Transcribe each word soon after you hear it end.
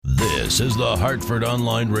This is the Hartford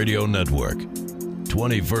Online Radio Network.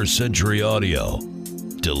 21st Century Audio.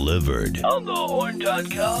 Delivered on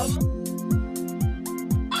thehorn.com.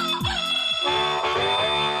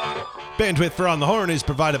 Bandwidth for On the Horn is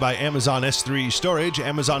provided by Amazon S3 Storage.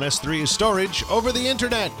 Amazon S3 is storage over the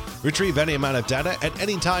internet. Retrieve any amount of data at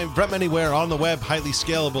any time from anywhere on the web. Highly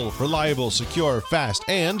scalable, reliable, secure, fast,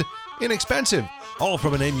 and inexpensive. All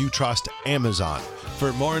from a name you trust, Amazon.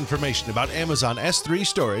 For more information about Amazon S3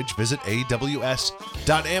 Storage, visit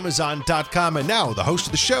aws.amazon.com. And now, the host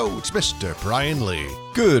of the show, it's Mr. Brian Lee.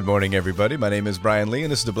 Good morning, everybody. My name is Brian Lee,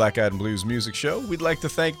 and this is the Black Eyed and Blues Music Show. We'd like to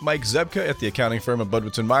thank Mike Zebka at the accounting firm of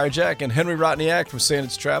Budwitz & Meyerjack and Henry Rotniak from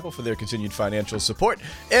Sandage Travel for their continued financial support.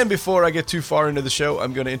 And before I get too far into the show,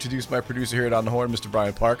 I'm going to introduce my producer here at On the Horn, Mr.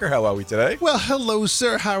 Brian Parker. How are we today? Well, hello,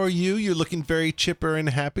 sir. How are you? You're looking very chipper and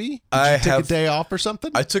happy. Did you take a day off or something?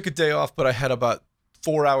 I took a day off, but I had about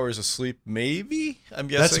 4 hours of sleep, maybe. I'm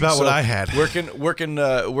guessing that's about what I had. Working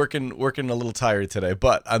a little tired today,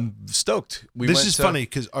 but I'm stoked. This is funny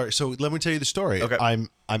because all right. So let me tell you the story. Okay. I'm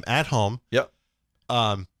at home. Yep.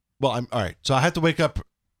 Well, I'm all right. So I have to wake up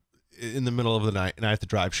in the middle of the night and I have to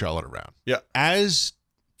drive Charlotte around. Yeah. As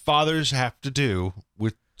fathers have to do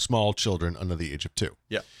with small children under the age of 2.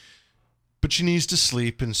 Yeah. But she needs to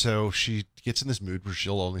sleep, and so she gets in this mood where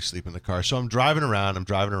she'll only sleep in the car. So I'm driving around.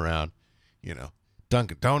 You know.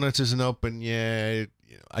 Dunkin' Donuts isn't open yet.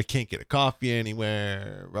 You know, I can't get a coffee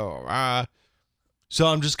anywhere. Blah, blah, blah. So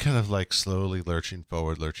I'm just kind of like slowly lurching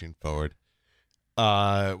forward. We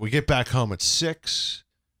get back home at 6.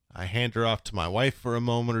 I hand her off to my wife for a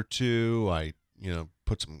moment or two. I,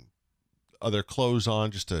 put some other clothes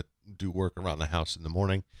on just to do work around the house in the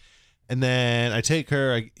morning. And then I take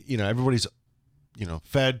her, everybody's,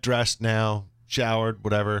 fed, dressed now, showered,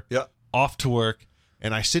 whatever. Yeah. Off to work.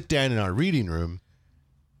 And I sit down in our reading room.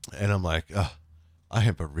 And I'm like, I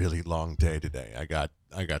have a really long day today. I got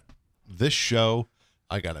this show.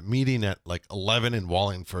 I got a meeting at like 11 in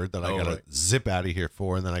Wallingford that I got to zip out of here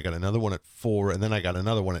for. And then I got another one at 4. And then I got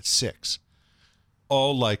another one at 6.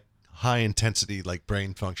 All like high intensity, like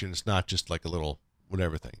brain function. It's not just like a little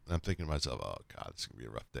whatever thing. And I'm thinking to myself, oh God, it's going to be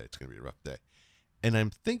a rough day. It's going to be a rough day. And I'm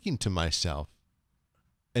thinking to myself,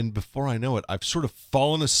 and before I know it, I've sort of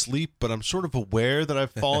fallen asleep, but I'm sort of aware that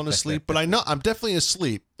I've fallen asleep. But I know I'm definitely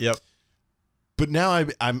asleep. Yep. But now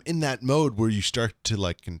I'm in that mode where you start to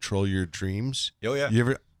like control your dreams. Oh yeah. You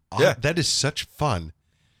ever? Yeah. That is such fun.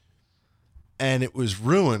 And it was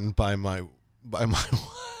ruined by my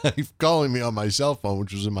wife calling me on my cell phone,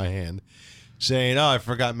 which was in my hand, saying, "Oh, I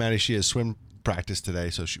forgot Maddie. She has swim practice today,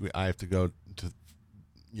 so I have to go to,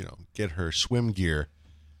 get her swim gear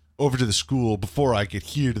over to the school before I get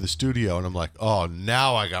here to the studio." And I'm like, oh,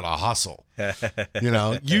 now I gotta hustle.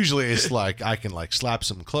 Usually it's like I can like slap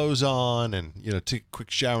some clothes on and take a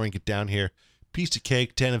quick shower and get down here. Piece of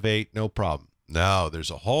cake, 10 of 8, no problem. No,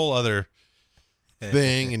 there's a whole other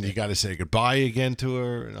thing, and you got to say goodbye again to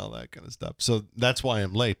her and all that kind of stuff. So that's why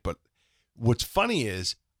I'm late. But what's funny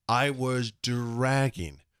is I was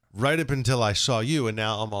dragging right up until I saw you, and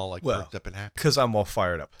now I'm all like worked up and happy because I'm all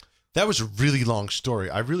fired up. That was a really long story.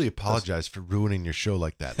 I really apologize for ruining your show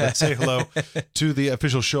like that. Let's say hello to the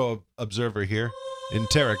official show observer here in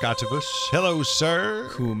Terragatibus. Hello, sir.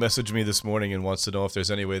 Who messaged me this morning and wants to know if there's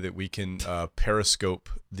any way that we can periscope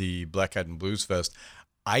the Black Eyed and Blues Fest.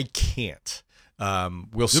 I can't.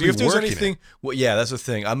 We'll see if there's anything. Well, yeah, that's the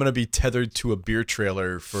thing. I'm going to be tethered to a beer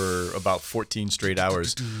trailer for about 14 straight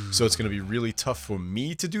hours. So it's going to be really tough for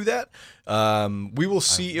me to do that. We will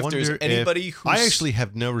see if there's anybody who. I actually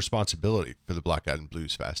have no responsibility for the Black Eyed and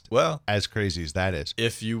Blues Fest. Well, as crazy as that is.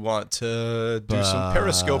 If you want to do some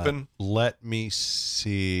periscoping. Let me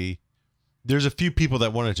see. There's a few people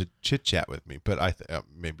that wanted to chit chat with me, but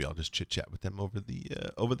maybe I'll just chit chat with them over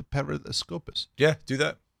the periscopus. Yeah, do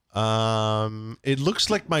that. It looks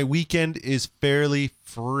like my weekend is fairly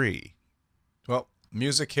free. Well,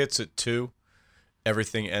 music hits at 2.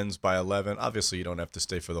 Everything ends by 11. Obviously, you don't have to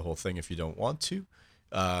stay for the whole thing if you don't want to.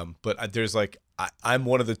 But there's I'm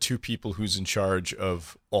one of the 2 people who's in charge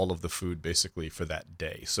of all of the food basically for that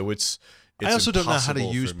day. So it's I also don't know how to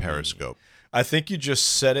use Periscope. I think you just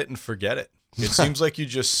set it and forget it. It seems like you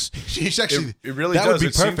just. Actually, it really that does.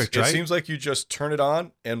 Would be perfect, right? It seems like you just turn it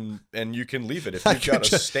on and you can leave it if you've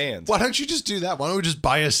got a stand. Why don't you just do that? Why don't we just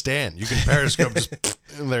buy a stand? You can Periscope just.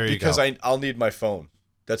 There you go. Because I'll need my phone.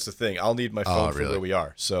 That's the thing. I'll need my phone for where we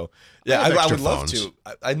are. So yeah, I would love to.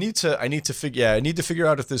 I need to figure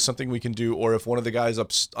out if there's something we can do, or if one of the guys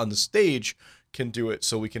up on the stage can do it,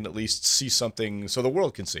 so we can at least see something, so the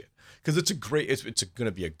world can see it. Because it's going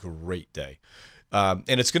to be a great day.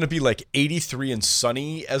 And it's going to be like 83 and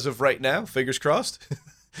sunny as of right now. Fingers crossed.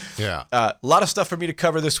 Yeah. A lot of stuff for me to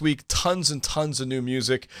cover this week. Tons and tons of new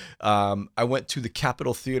music. I went to the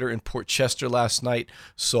Capitol Theater in Port Chester last night.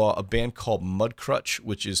 Saw a band called Mudcrutch,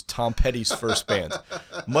 which is Tom Petty's first band.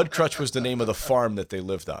 Mudcrutch was the name of the farm that they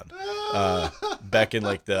lived on back in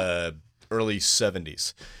like the early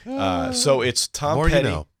 70s. So it's Tom Petty,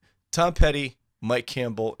 you know. Tom Petty, Mike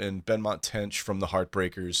Campbell, and Benmont Tench from the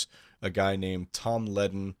Heartbreakers. A guy named Tom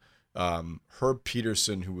Ledden, Herb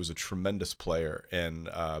Peterson, who was a tremendous player, and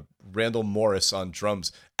Randall Morris on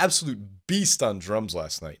drums. Absolute beast on drums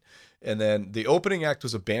last night. And then the opening act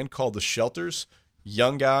was a band called The Shelters.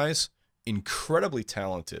 Young guys, incredibly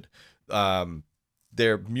talented.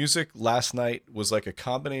 Their music last night was like a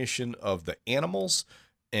combination of the Animals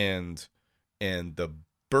and the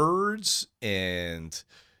Byrds and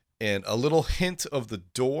a little hint of the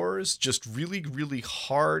Doors. Just really, really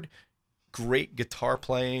hard, great guitar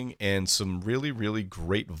playing and some really, really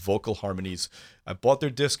great vocal harmonies. I bought their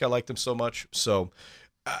disc. I liked them so much. So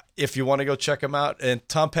if you want to go check them out, and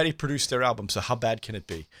Tom Petty produced their album, so how bad can it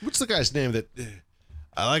be? What's the guy's name that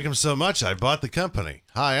I like him so much I bought the company?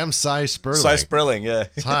 Hi, I'm Cy Sperling. Cy Sperling, yeah.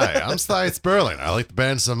 Hi, I'm Cy Sperling. I like the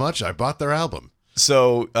band so much I bought their album.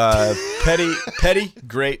 So Petty,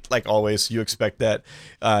 great, like always. You expect that.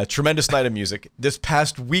 Tremendous night of music. This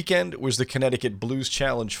past weekend was the Connecticut Blues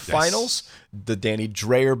Challenge Finals. The Danny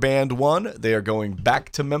Dreyer Band won. They are going back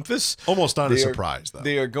to Memphis. Almost not a surprise, though.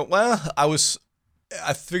 They are going. Well,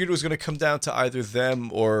 I figured it was going to come down to either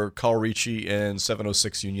them or Carl Ricci and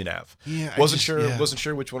 706 Union Ave. Yeah, wasn't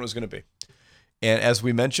sure which one it was going to be. And as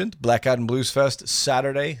we mentioned, Black Eyed and Blues Fest this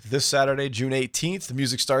Saturday, June 18th. The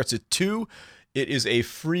music starts at 2. It is a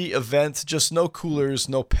free event, just no coolers,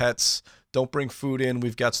 no pets. Don't bring food in.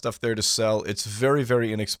 We've got stuff there to sell. It's very,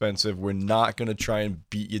 very inexpensive. We're not going to try and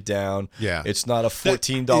beat you down. Yeah. It's not a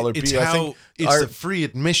 $14 beer. It's the free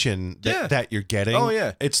admission that you're getting. Oh,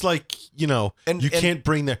 yeah. It's like, can't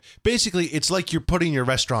bring there. Basically, it's like you're putting your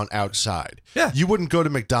restaurant outside. Yeah. You wouldn't go to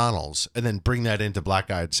McDonald's and then bring that into Black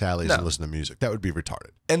Eyed Sally's and listen to music. That would be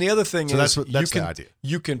retarded. And the other thing is, that's the idea.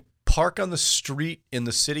 You can park on the street in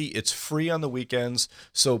the city. It's free on the weekends,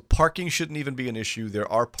 so parking shouldn't even be an issue. There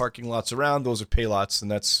are parking lots around. Those are pay lots, and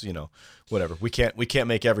that's, whatever. We can't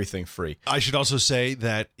make everything free. I should also say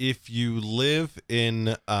that if you live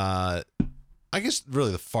in, I guess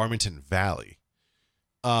really the Farmington Valley,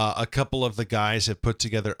 a couple of the guys have put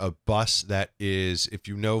together a bus that is, if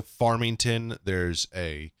you know Farmington, there's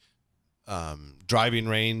a driving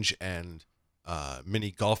range and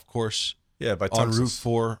mini golf course. Yeah, by Tunxus. On Route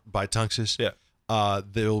 4 by Tunxus. Yeah.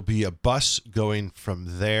 There'll be a bus going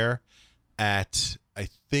from there at, I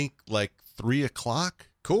think, like 3 o'clock.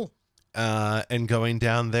 Cool. And going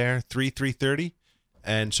down there 3:30.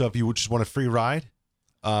 And so if you would just want a free ride,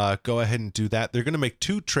 go ahead and do that. They're going to make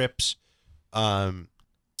 2 trips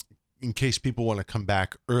in case people want to come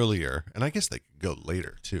back earlier. And I guess they could go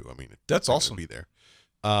later, too. I mean, that's awesome. Be there.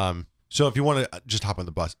 So if you want to just hop on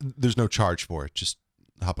the bus, there's no charge for it. Just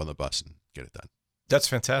hop on the bus and get it done. That's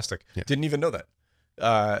fantastic. Yeah. Didn't even know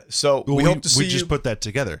that. So we hope to see you. We just put that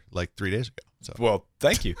together like 3 days ago. So. Well,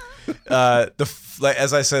 thank you.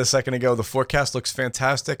 As I said a second ago, the forecast looks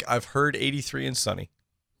fantastic. I've heard 83 and sunny.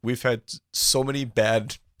 We've had so many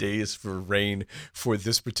bad days for rain for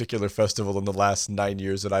this particular festival in the last 9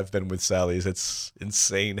 years that I've been with Sally's. It's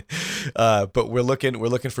insane. But we're looking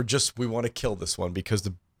for we want to kill this one because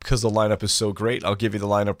the lineup is so great. I'll give you the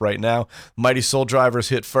lineup right now. Mighty Soul Drivers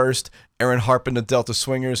hit first. Aaron Harp and the Delta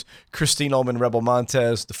Swingers. Christine Ullman, Rebel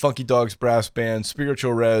Montez. The Funky Dogs Brass Band.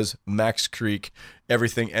 Spiritual Res. Max Creek.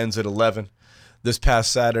 Everything ends at 11. This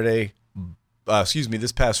past Friday,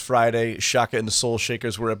 Shaka and the Soul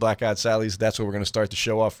Shakers were at Black Eyed Sally's. That's where we're going to start the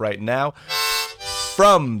show off right now.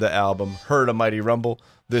 From the album Heard a Mighty Rumble,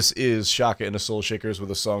 this is Shaka and the Soul Shakers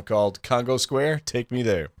with a song called Congo Square, Take Me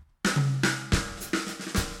There.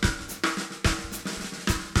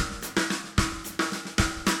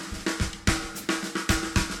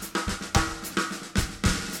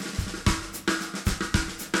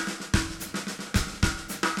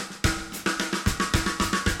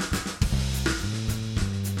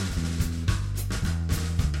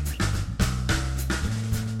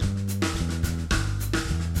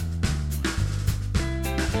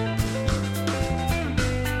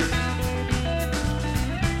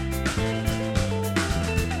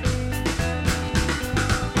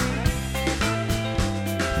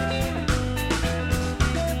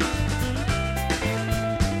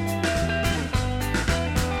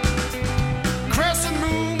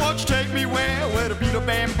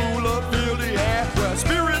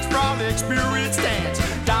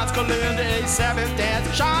 Sabbath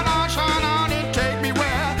dance, shine on and take me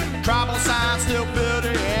where tribal signs still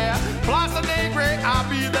building.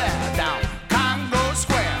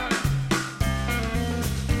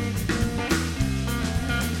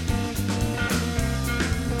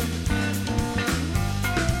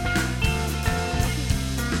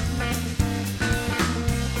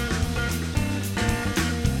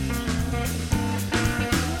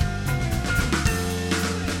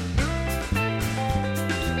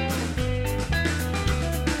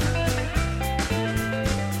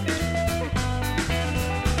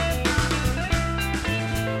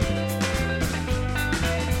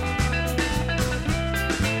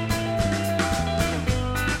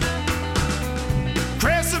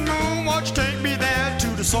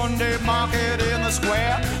 Sunday market in the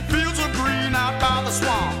square. Fields of green out by the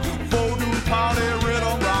swamp. Voodoo party,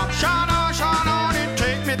 rhythm rock. Shine on and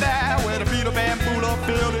take me there. Where the beat of bamboo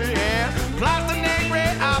fill the air. Plaza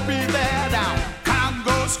Negre, I'll be there down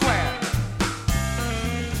Congo Square.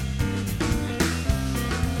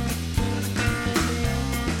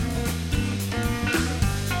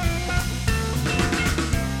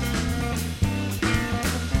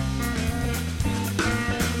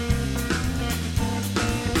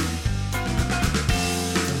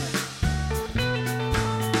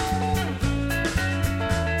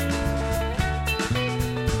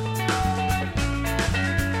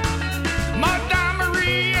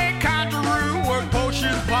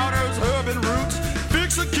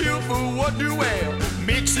 What do well?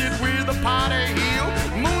 Mix it with a party hill.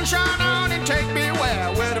 Moonshine on and take me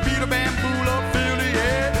where the beat of bamboo fill the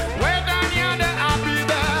air. Where down yonder I'll be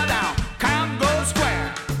there down Congo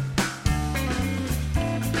Square.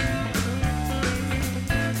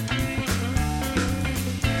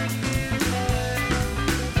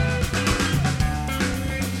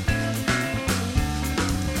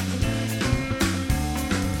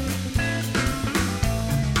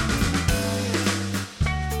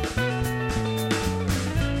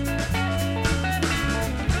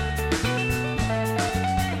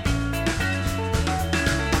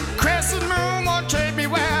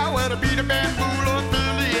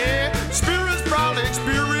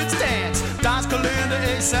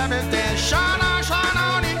 Seventh and shine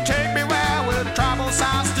on and take me where the tribal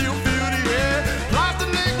sound still fill the air. Plaza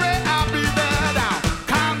Negre, I'll be there down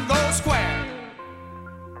Congo Square.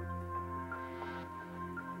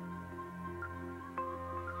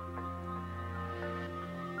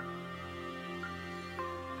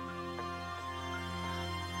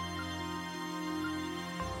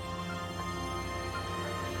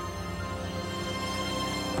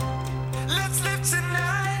 Let's live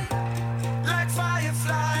tonight like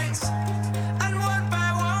fireflies, and one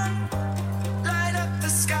by one light up the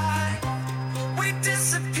sky. We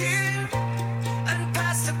disappear and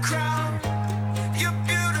pass the crown. You're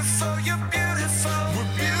beautiful,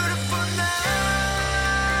 we're beautiful now.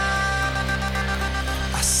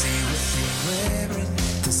 I see what you're wearing,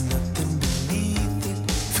 there's nothing beneath it.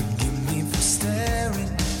 Forgive me for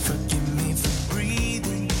staring, forgive me for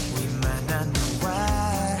breathing. We might not know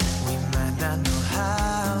why, we might not know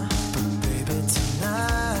how, but baby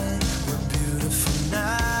tonight we're beautiful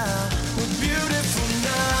now. We're beautiful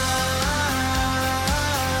now.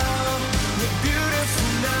 We're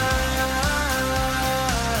beautiful now.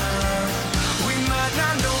 We might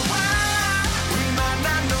not know why, we might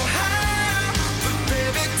not know how, but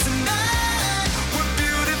baby tonight we're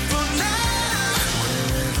beautiful now.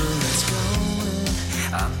 Wherever it's going,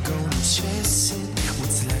 I'm gonna chase it.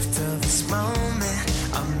 What's left of this moment,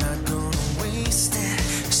 I'm not gonna waste it.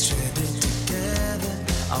 Stranded together,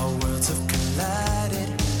 our worlds have collided.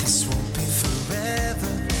 This won't be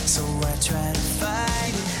forever, so I try to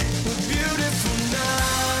fight it. We're beautiful now.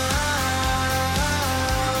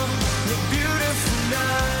 We're beautiful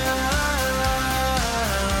now.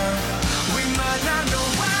 We might not know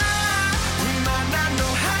why, we might not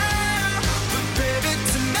know how, but baby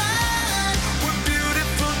tonight we're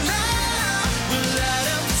beautiful now. We'll light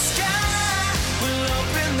up the sky, we'll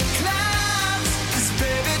open the clouds, 'cause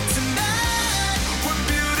baby tonight we're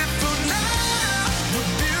beautiful now.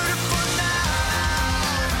 We're beautiful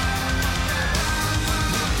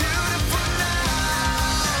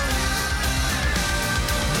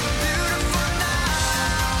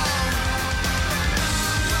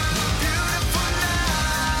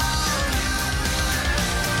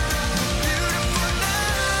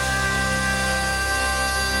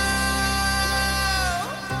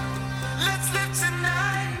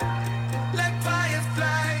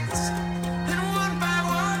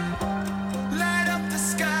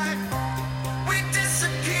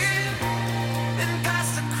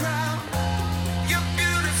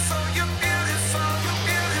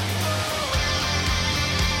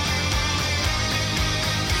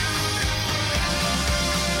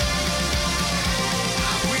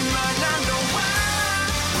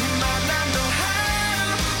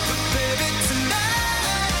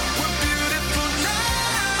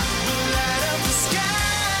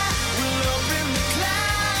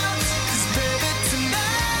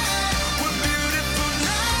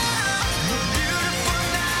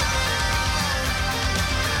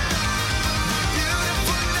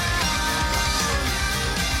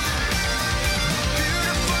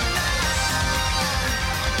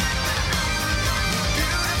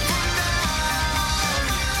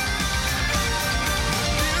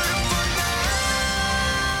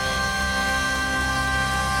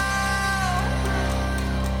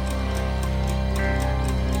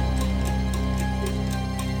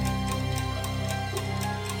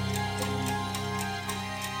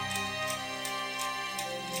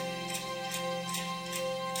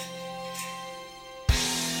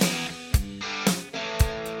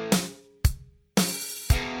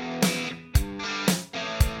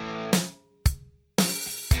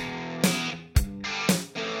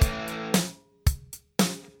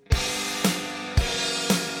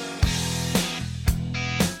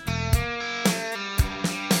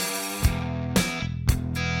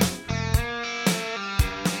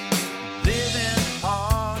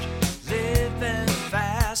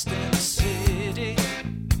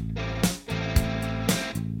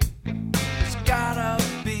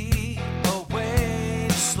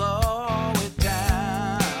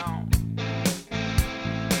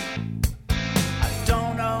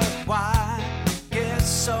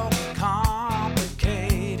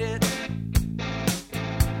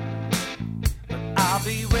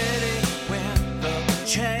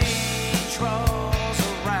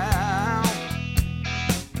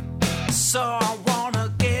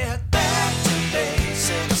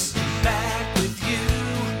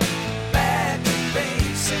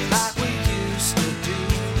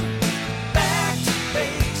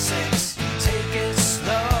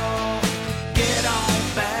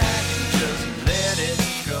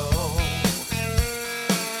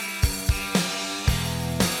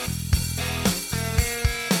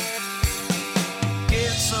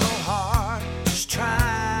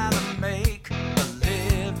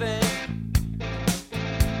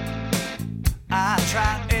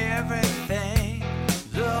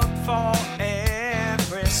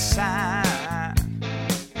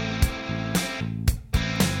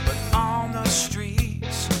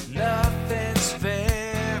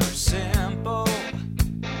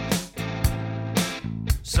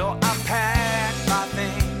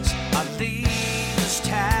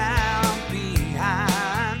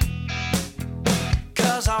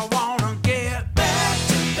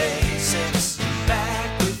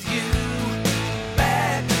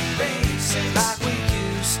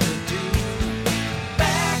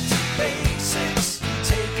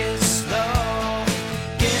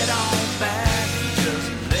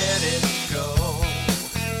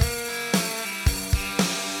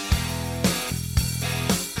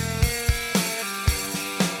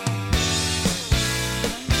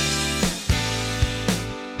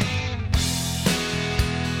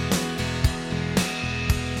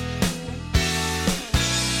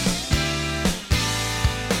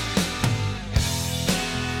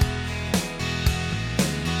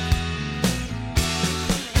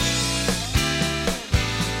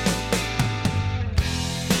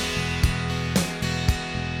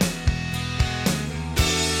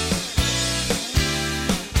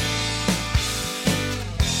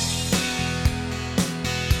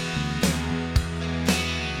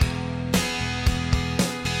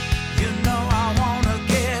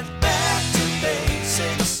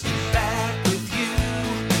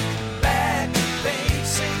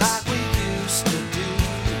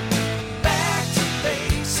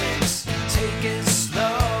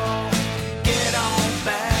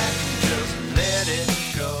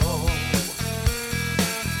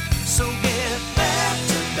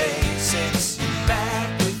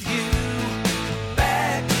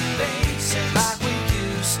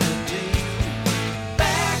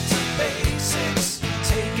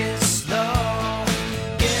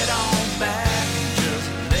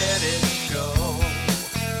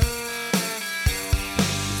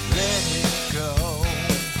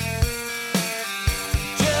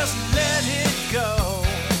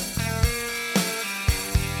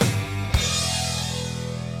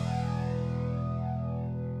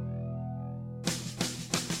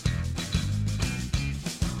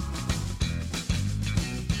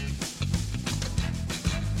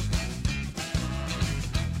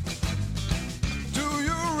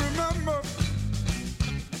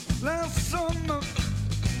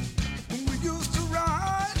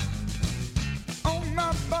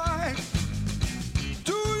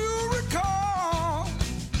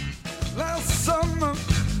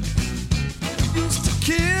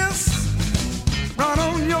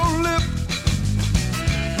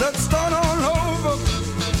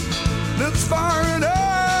firing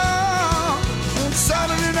up on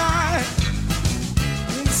Saturday night.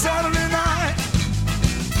 On Saturday night.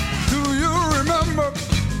 Do you remember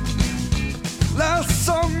last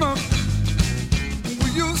summer we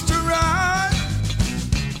used to ride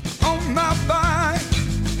on my bike?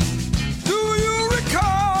 Do you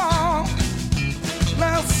recall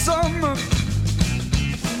last summer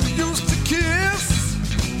we used to kiss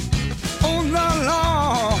all night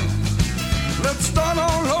long? Let's start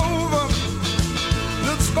all over.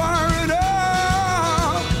 Let's fire it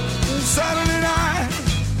up on Saturday night.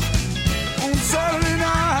 On Saturday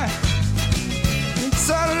night. On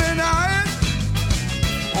Saturday night.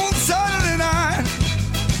 On Saturday night.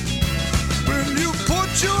 When you put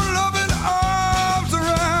your loving arms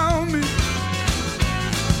around me,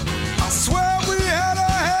 I swear we had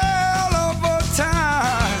a hell of a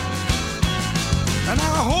time. And I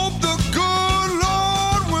hope the good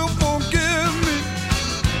Lord will forgive me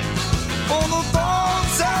for the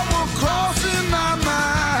thoughts that were crossing my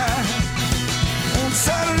mind. On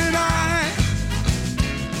Saturday night,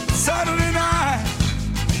 Saturday night,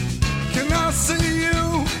 can I see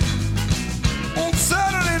you on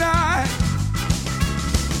Saturday night?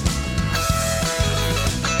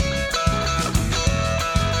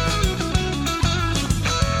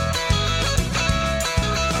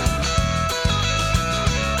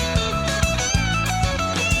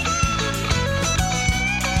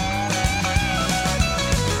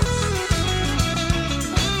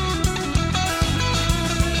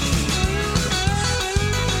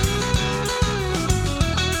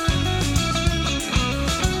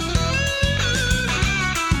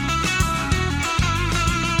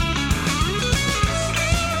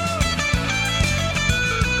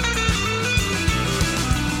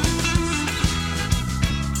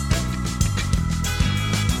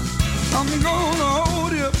 I'm gonna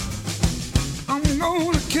hold you, I'm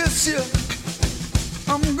gonna kiss you,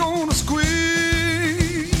 I'm gonna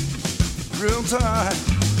squeeze real tight.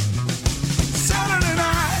 Saturday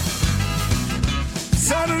night,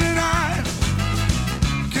 Saturday night,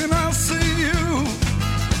 can I see you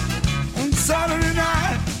on Saturday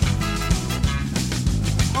night?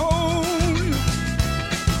 Hold you,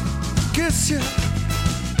 kiss you,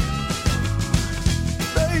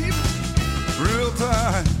 baby, real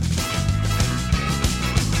tight.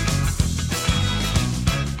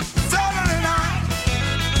 Saturday night,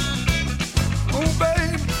 oh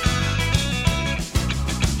baby.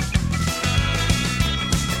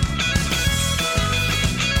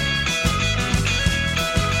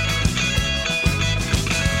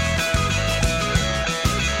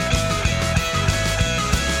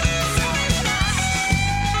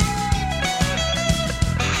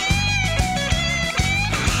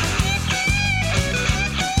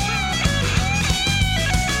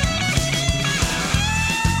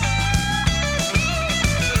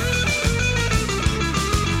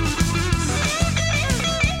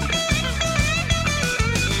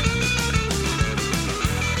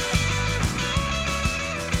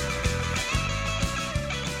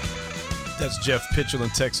 That's Jeff Pitchell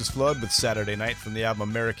and Texas Flood with Saturday Night from the album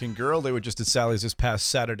American Girl. They were just at Sally's this past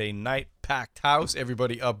Saturday night. Packed house,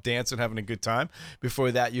 everybody up dancing, having a good time. Before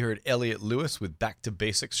that, you heard Elliot Lewis with Back to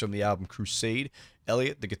Basics from the album Crusade.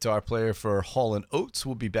 Elliot, the guitar player for Hall & Oates,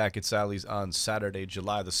 will be back at Sally's on Saturday,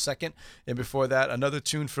 July the 2nd. And before that, another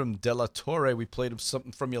tune from De La Torre. We played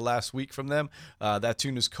something from you last week from them. That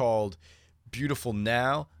tune is called Beautiful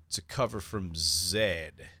Now. It's a cover from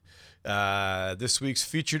Zed. This week's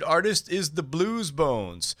featured artist is the Blues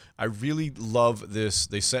Bones. I really love this.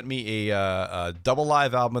 They sent me a double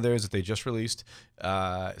live album of theirs that they just released,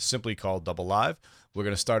 simply called Double Live. We're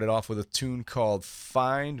going to start it off with a tune called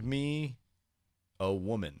Find Me a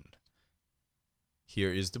Woman.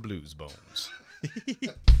 Here is the Blues Bones.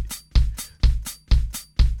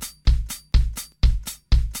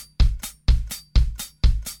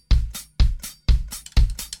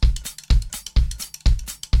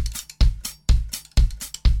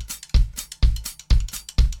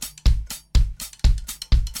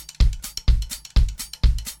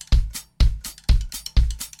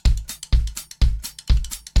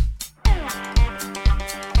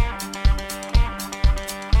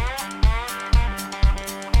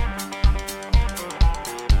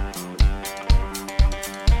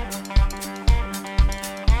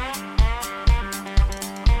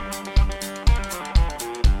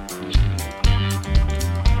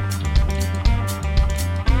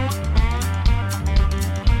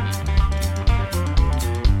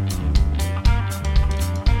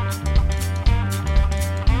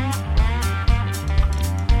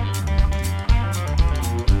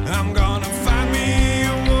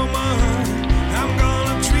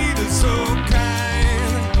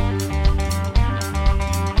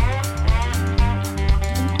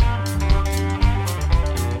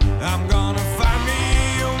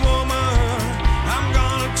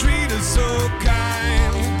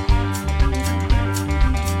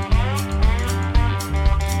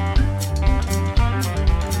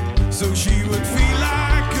 would feel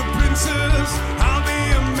like a princess. I'll be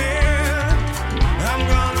a man. I'm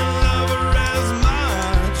gonna love her as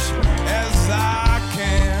much as I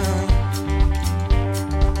can.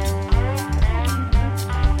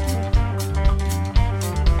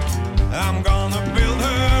 I'm gonna build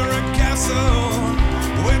her a castle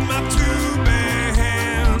with my two bare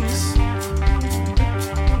hands.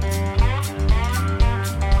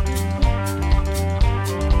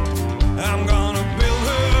 I'm gonna build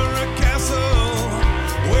her a castle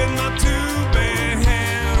with my two bare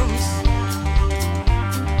hands.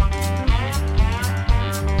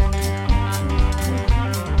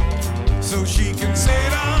 So she can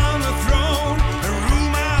sit on the throne and rule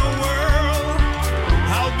my world.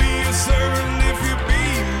 I'll be a servant if you be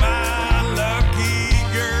my lucky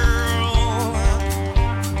girl.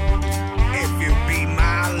 If you be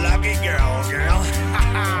my lucky girl, girl.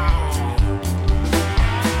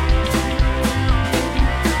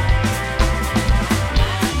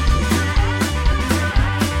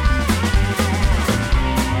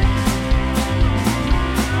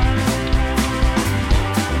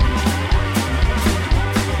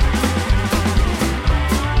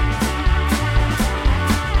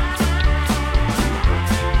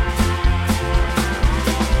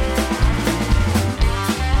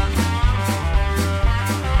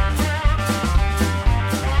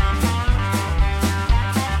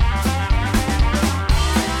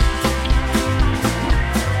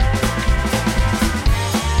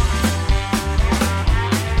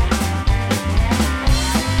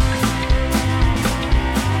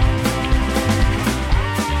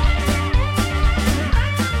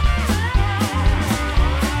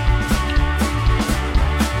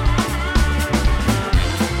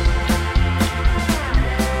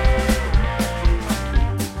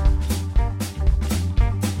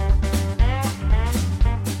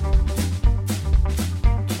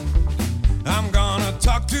 I'm gonna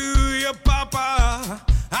talk to your papa.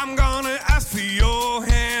 I'm gonna ask for your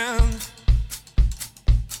hand.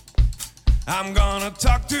 I'm gonna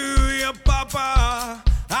talk to your papa.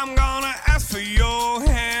 I'm gonna ask for your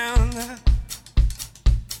hand.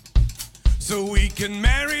 So we can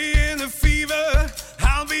marry in the fever.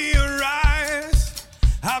 I'll be your ice.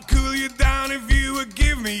 I'll cool you down if you would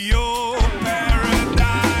give me your paradise.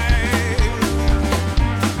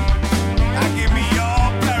 Give me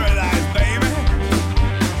your paradise, baby.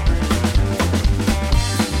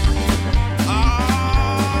 Oh,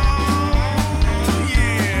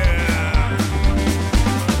 yeah.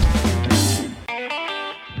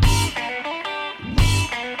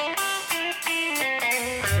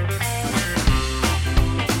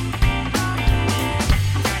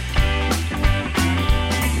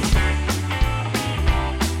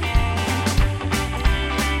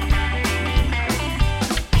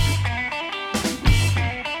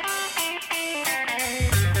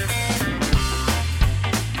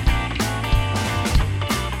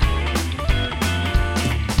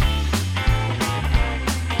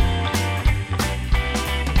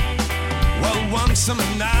 One summer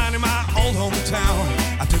night in my old hometown,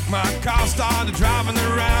 I took my car, started driving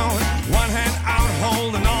around. One hand out,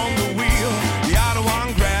 holding on the wheel. The other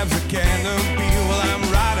one grabs a can of beer while I'm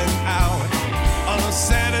riding out on a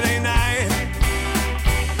Saturday night.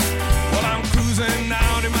 While I'm cruising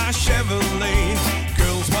out in my Chevrolet.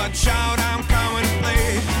 Girls watch out, I'm coming to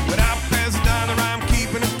play. But I pass it down and I'm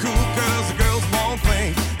keeping it cool, cause the girls won't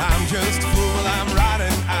think I'm just a fool while I'm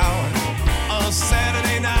riding out on a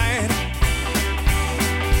Saturday night.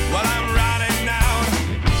 While I'm riding out,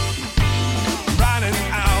 riding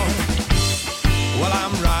out. While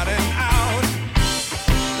I'm riding out,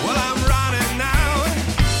 while I'm riding out,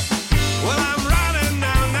 while I'm riding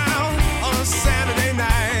out now.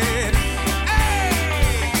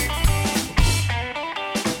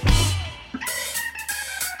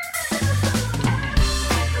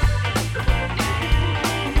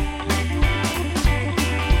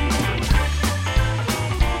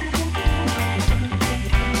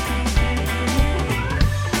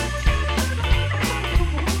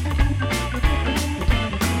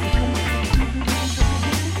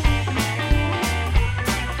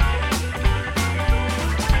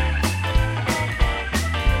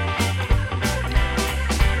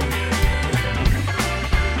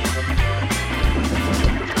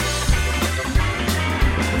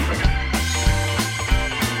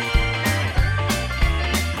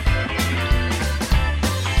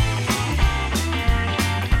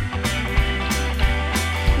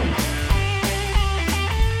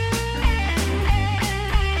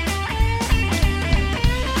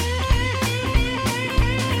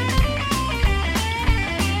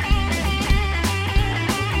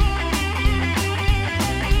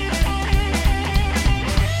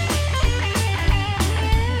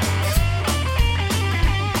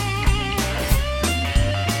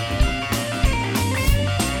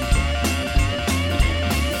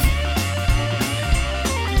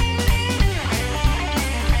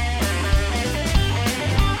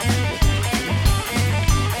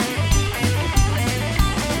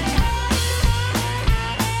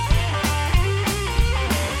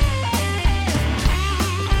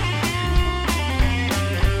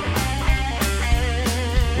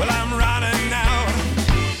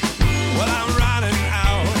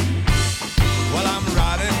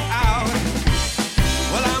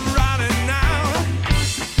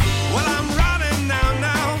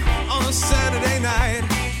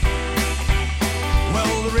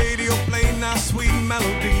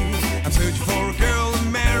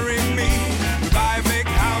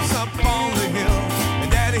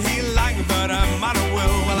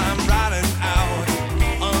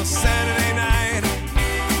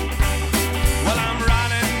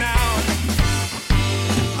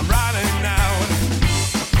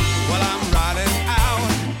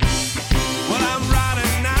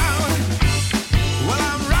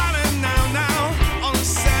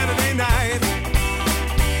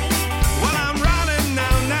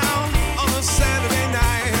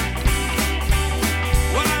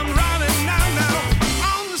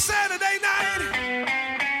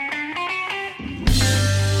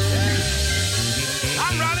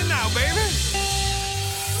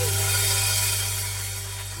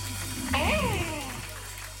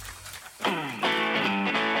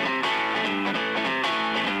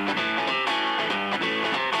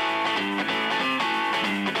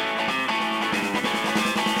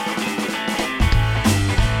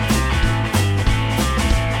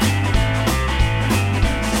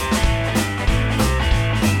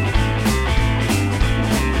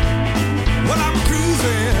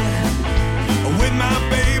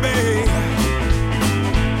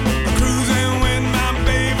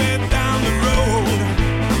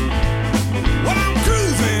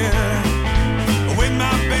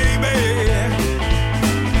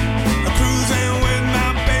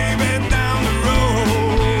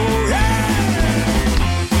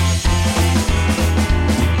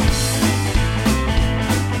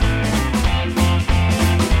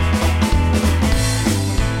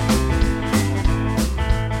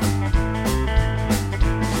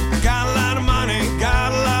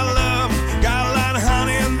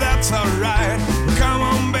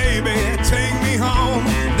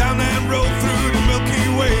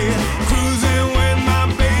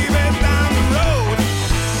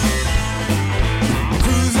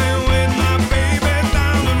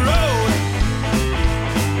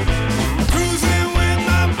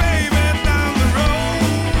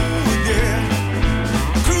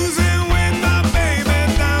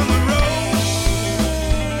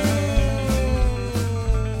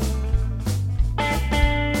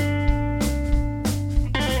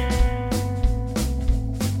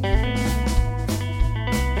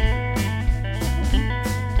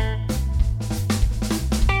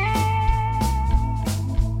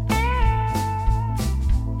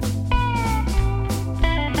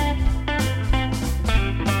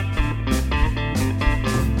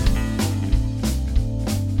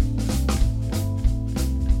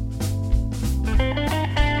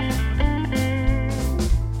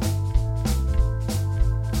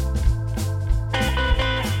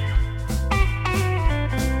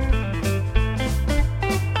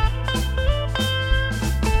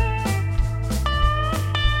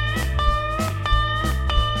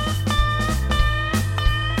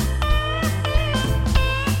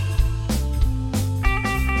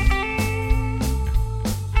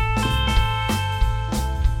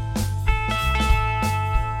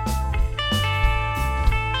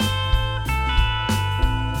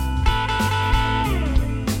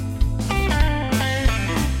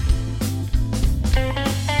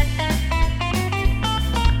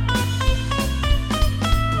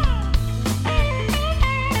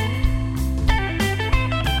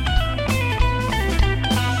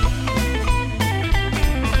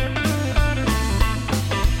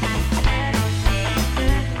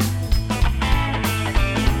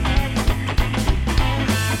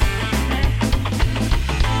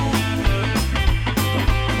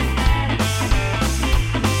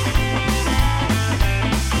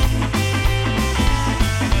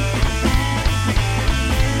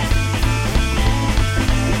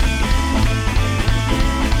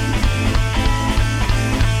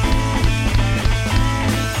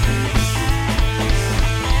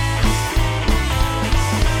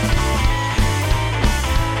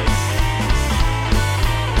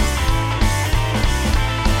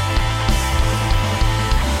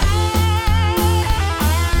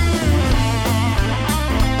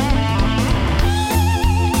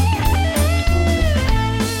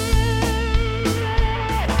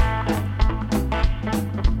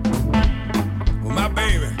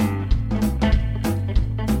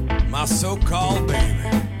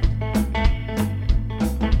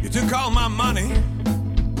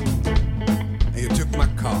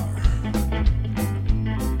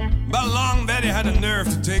 had the nerve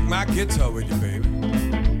to take my guitar with you, baby.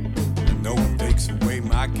 And no one takes away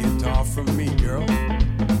my guitar from me, girl.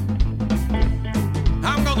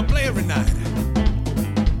 I'm gonna play every night.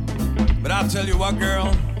 But I'll tell you what, girl,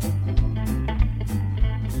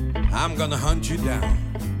 I'm gonna hunt you down.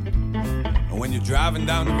 And when you're driving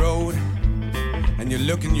down the road and you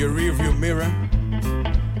look in your rearview mirror,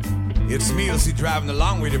 it's me you'll see driving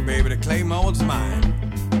along with you, baby. The clay mold's mine.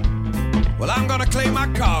 Well, I'm gonna claim my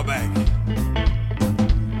car back.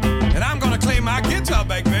 And I'm gonna claim my guitar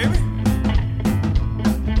back, baby.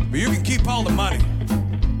 But you can keep all the money.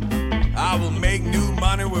 I will make new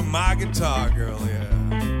money with my guitar, girl, yeah.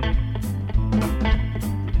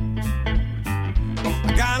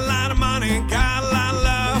 I got a lot of money, got a lot of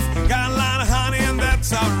love, got a lot of honey, and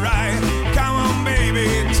that's alright. Come on, baby,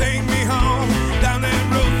 take me home down that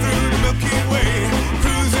road through the Milky Way,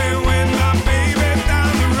 cruising with my baby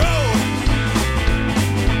down the road.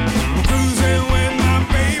 Cruising with my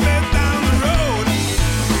baby down the road.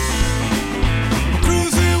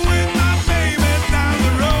 Cruising with my baby down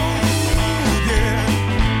the road, yeah.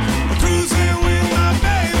 Cruising with my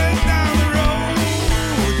baby down the road,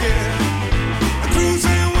 yeah.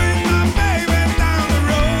 Cruising with my baby down the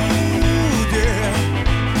road, yeah.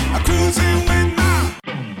 Cruising with my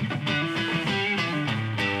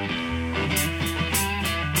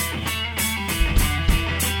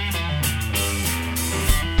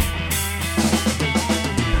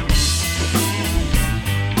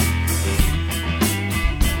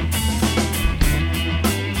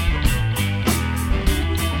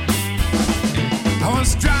I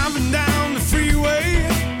was driving down the freeway.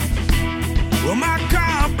 Well, my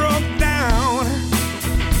car broke down.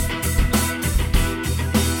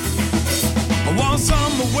 I was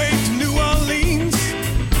on my way to New Orleans.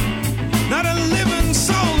 Not a living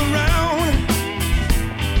soul around.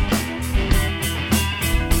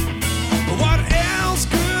 What else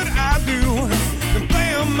could I do than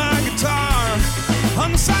play on my guitar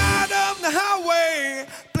on the side of the highway,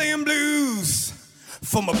 playing blues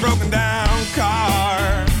for my broken down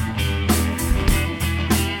car?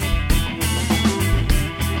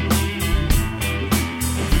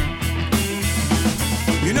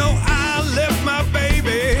 You know, I left my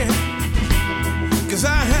baby 'cause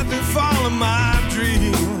I had to follow my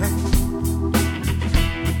dream.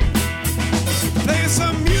 Play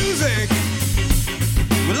some music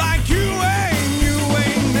like you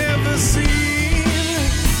ain't never seen.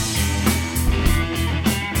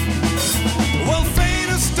 Well, fate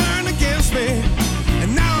has turned against me,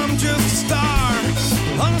 and now I'm just a star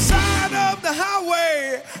on the side of the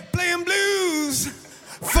highway, playing blues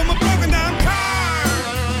for my broken down car.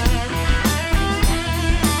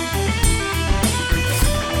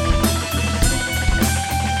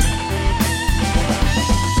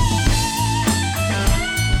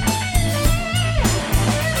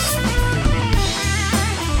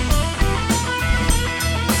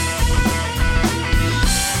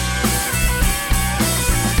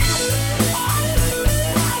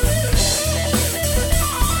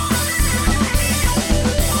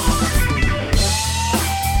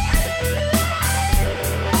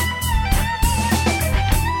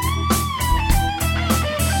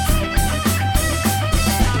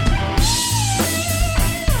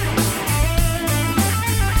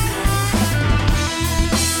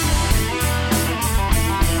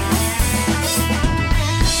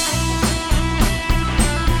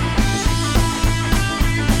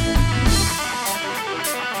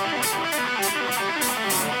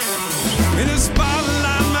 In the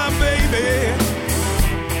spotlight, my baby,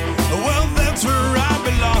 well, that's where I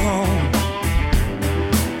belong.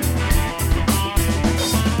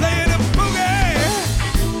 Play the boogie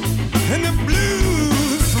and the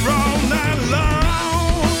blues for all night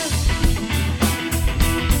long.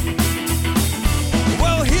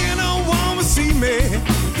 Well, here no one will see me,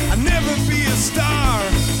 I'll never be a star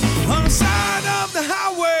on the side of the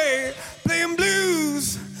highway, playing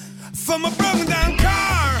blues for my broken down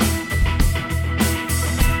car.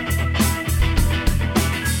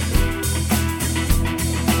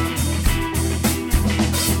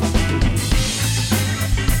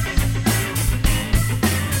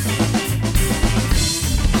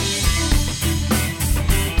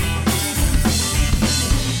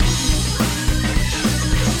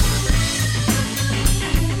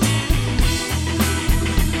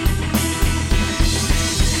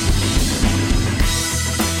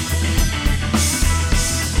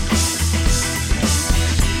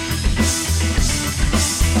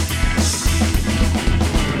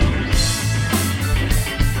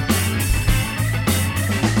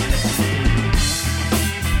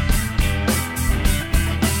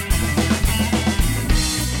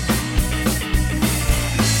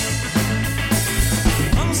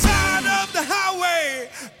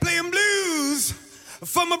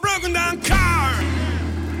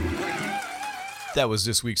 That was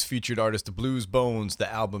this week's featured artist, Blues Bones.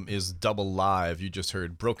 The album is double live. You just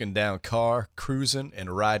heard Broken Down Car, Cruisin',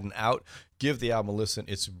 and Riding Out. Give the album a listen.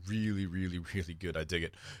 It's really, really, really good. I dig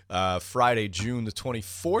it. Friday, June the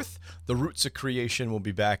 24th, The Roots of Creation will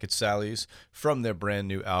be back at Sally's from their brand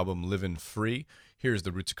new album, Livin' Free. Here's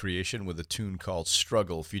The Roots of Creation with a tune called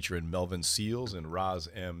Struggle, featuring Melvin Seals and Roz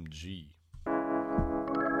M.G.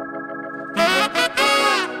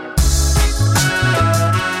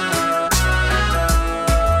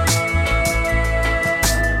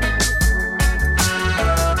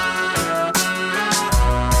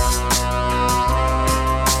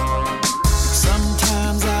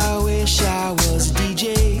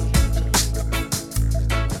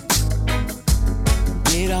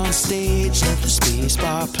 Stage, let the space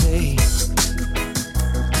bar play.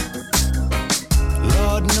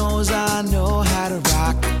 Lord knows I know how to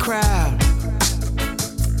rock the crowd.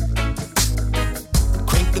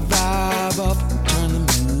 Crank the vibe up, turn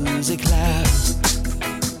the music loud.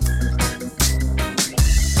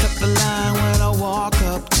 Cut the line when I walk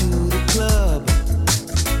up to the club.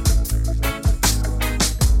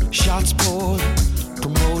 Shots poured,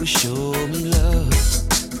 promoters show me love.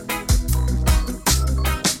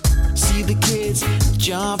 See the kids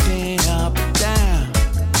jumping up and down.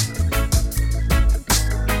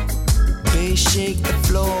 Bass shake the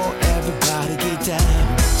floor, everybody get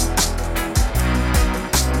down.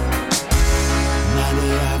 Now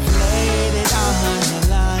that I've laid it on the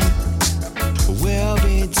line, we'll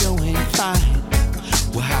be doing fine.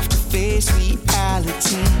 We'll have to face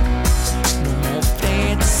reality, no more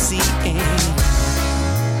fantasy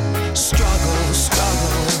and struggle,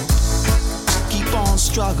 struggle. Keep on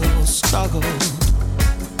struggle, struggle.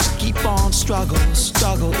 Keep on struggle,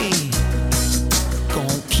 struggling.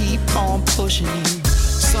 Gonna keep on pushing.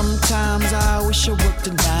 Sometimes I wish I worked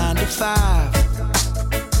a 9 to 5.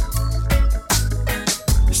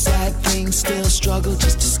 Sad things still struggle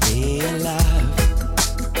just to stay alive.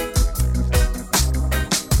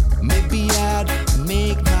 Maybe I'd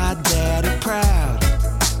make my daddy proud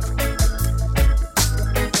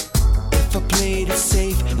if I played it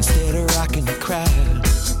safe instead of rocking the crowd.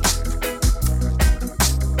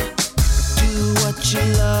 Do what you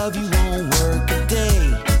love, you won't work a day.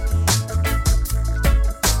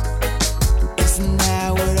 Isn't that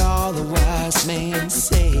what all the wise men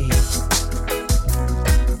say?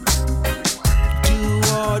 Do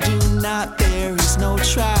or do not, there is no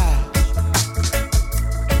try.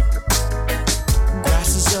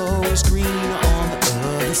 Grass is always greener on the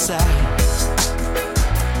other side.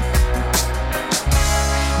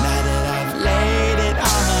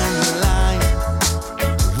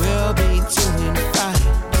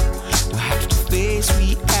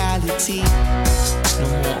 No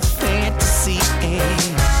more fantasy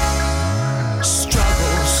and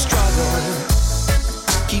struggle, struggle.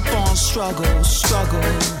 Keep on struggle,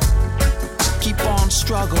 struggle. Keep on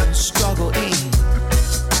struggle, struggling.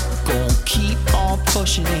 Gonna keep on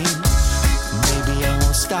pushing in. Maybe I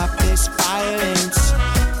won't stop this violence,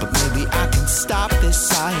 but maybe I can stop this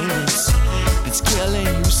silence. It's killing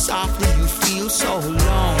you softly, you feel so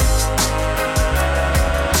alone.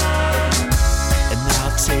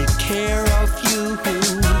 Take care of you.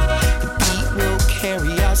 The beat will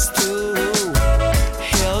carry us through.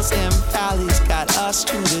 Hills and valleys got us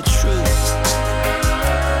to the truth.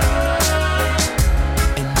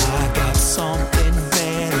 And I got something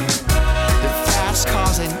better than fast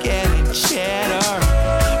cars and getting cheddar.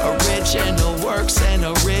 Original works and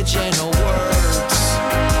original words.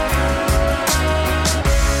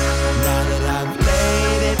 Now that I've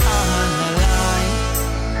laid it on the line,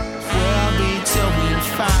 we'll be doing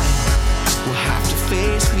fine. We'll have to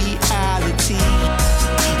face reality.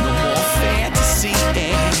 No more fantasy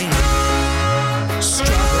and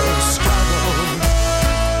struggle, struggle.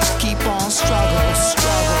 Keep on struggle,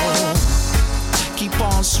 struggle. Keep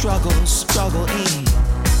on struggle, struggling.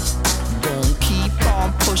 Gonna keep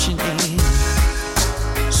on pushing in.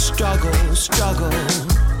 Struggle, struggle.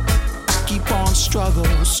 Keep on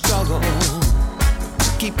struggle, struggle.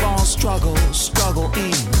 Keep on struggle,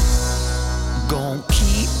 struggling. Gonna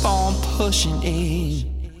keep on pushing in.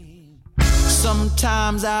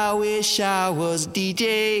 Sometimes I wish I was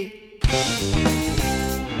DJ.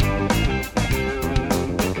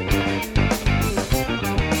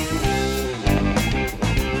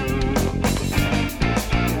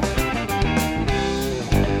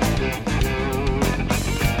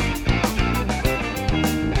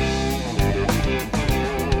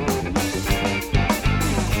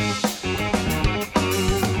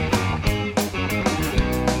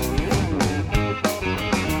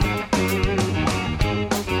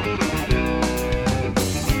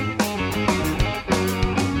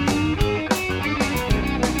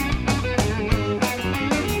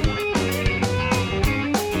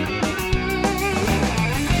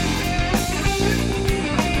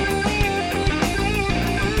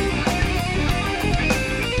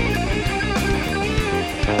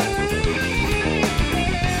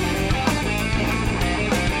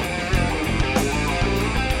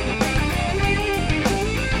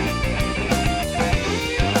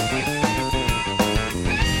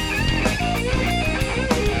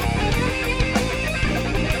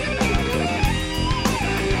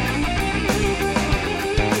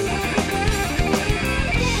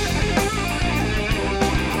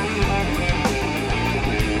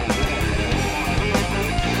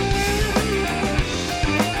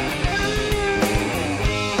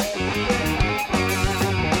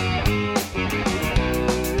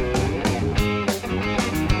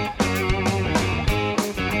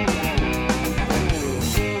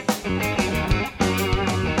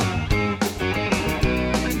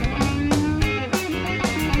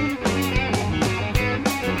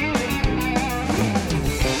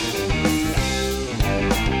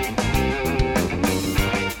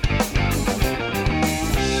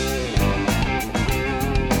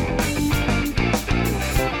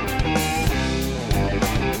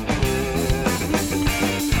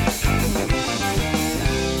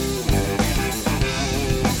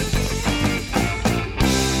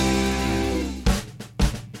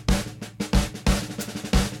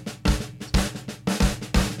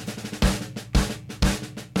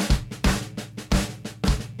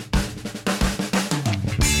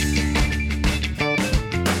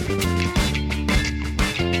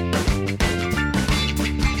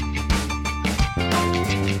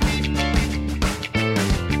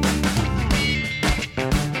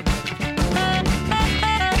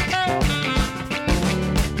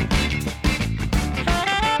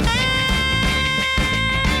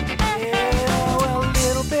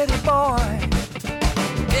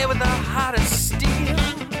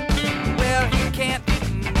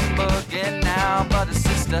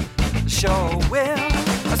 sure will.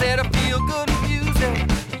 I said I feel good music.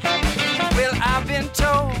 Well, I've been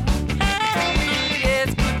told, yeah,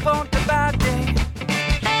 it's good for the body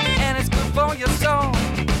and it's good for your soul.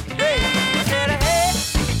 Hey, I said hey,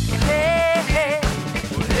 hey, hey,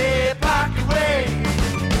 hey, park away.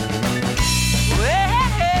 Hey,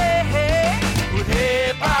 hey, hey,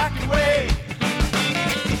 hey, park away.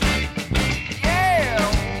 Yeah,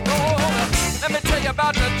 oh, let me tell you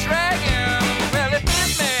about the dragon. Well, it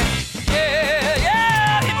bit me. Yeah,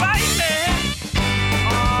 yeah, he bite me.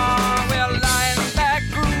 Oh, well, lying back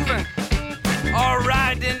grooving or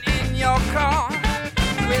riding in your car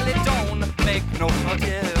really don't make no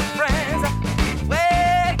difference.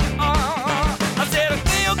 Well, I said I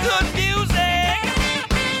feel good music.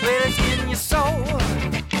 Well, it's in your soul.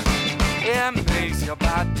 Yeah, it makes your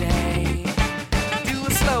body do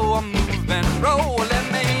a slower move and roll. Let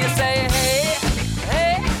me say, hey,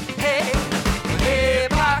 hey, hey, hey,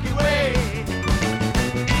 park away.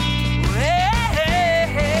 Hey, hey,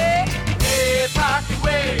 hey, hey, park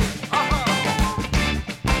away.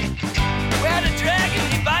 Well, the dragon,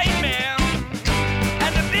 he bite me,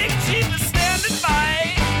 and the big chief is standing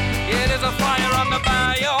by. Yeah, there's a fire on the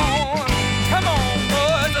bayou. Come on,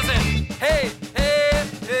 boys, I said, hey, hey,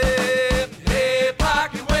 hey, hey,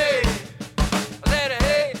 park away. I said,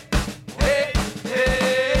 hey, hey,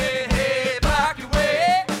 hey, hey, park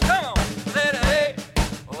away. Come on, I said, hey,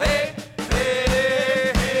 hey,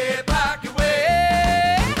 hey, hey, park away.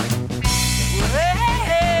 Hey,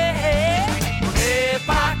 hey, hey, hey,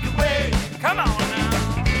 park away. Come on now.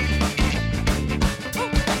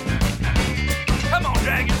 Come on,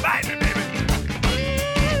 dragon, bite me, baby.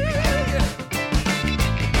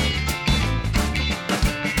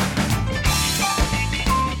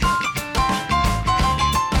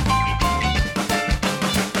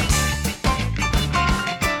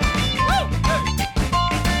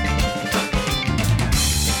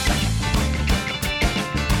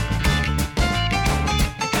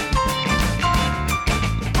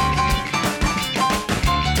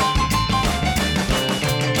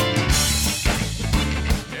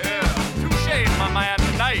 Touche, my man,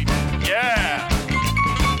 tonight. Yeah.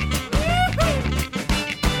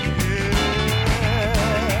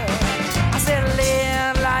 I said,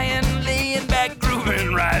 lying back,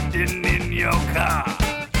 grooving, riding in your car.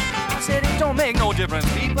 I said, it don't make no difference,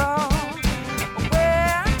 people.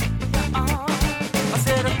 Where you are. I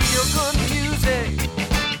said, I feel good music.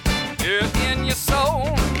 Yeah, in your soul.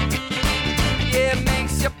 Yeah, it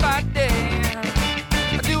makes your body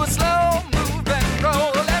do a slow move and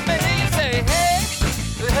roll. Let me hear you say, hey,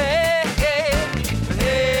 hey, hey,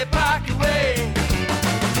 hey, park away.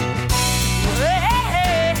 Hey,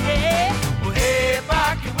 hey, hey, hey,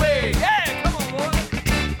 park away. Yeah, come on, boy.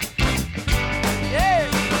 Yeah.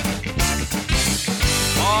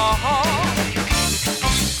 Oh,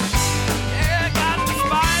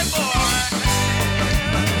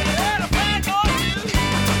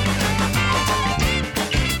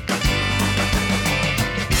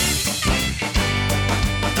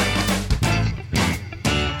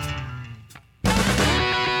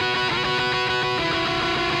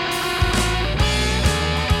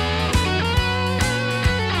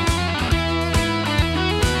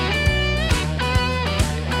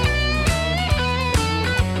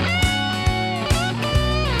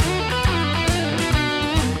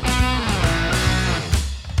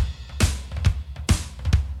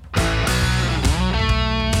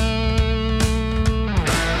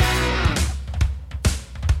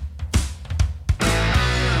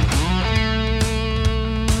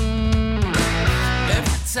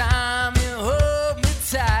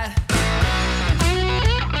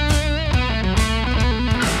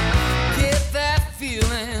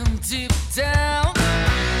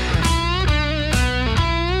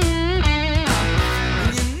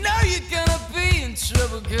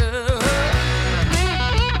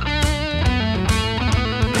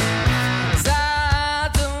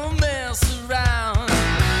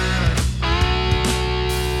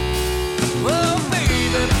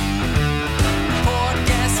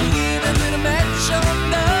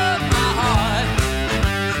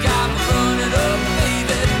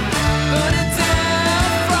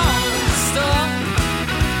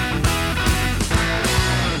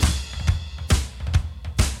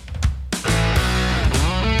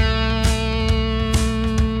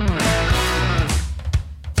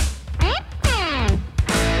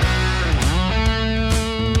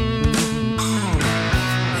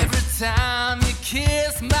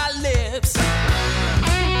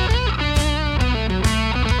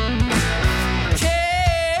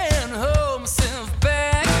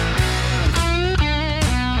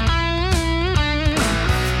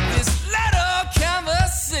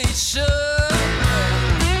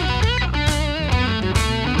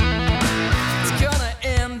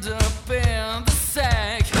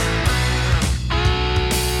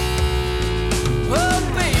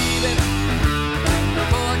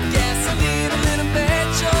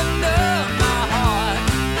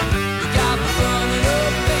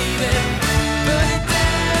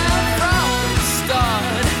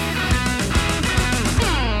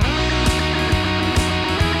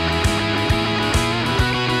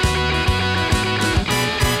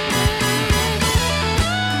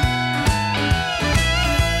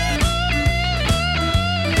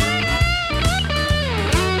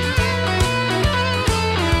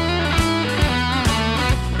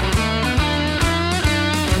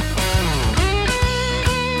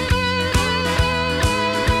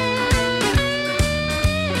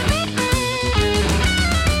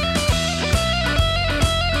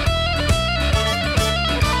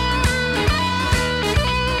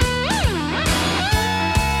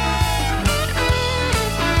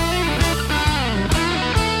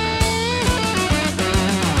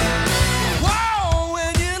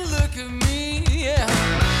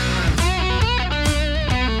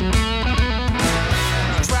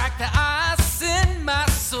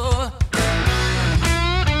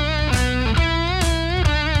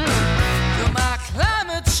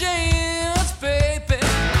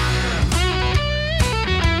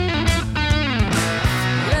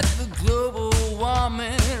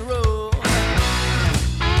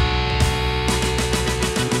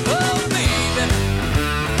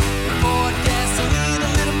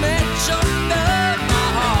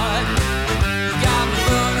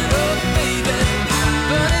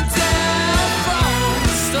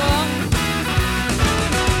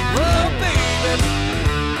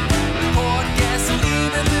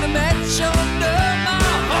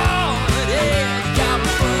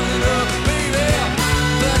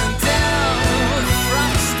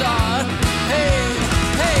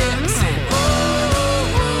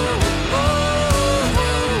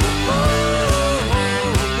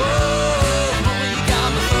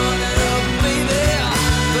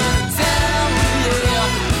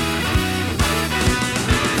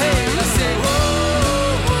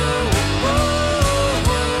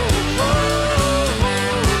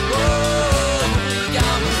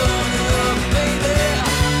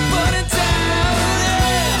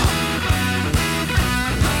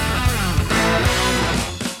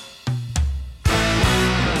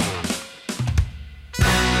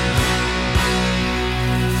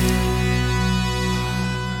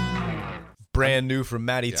 brand new from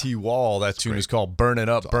Matty T. Wall. That tune is called Burning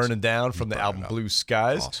Up, Burning Down from the album Blue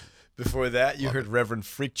Skies. Awesome. Before that, you heard Reverend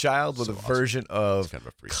Freakchild with a version of kind of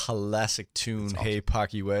a freak. classic tune, It's Hey awesome.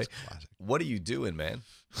 Pocky Way. Classic. What are you doing, man?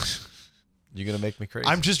 You going to make me crazy?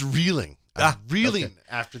 I'm just reeling. I'm reeling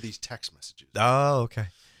after these text messages. Oh, okay.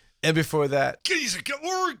 And before that,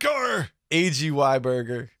 A.G.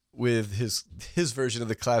 Weiberger with his version of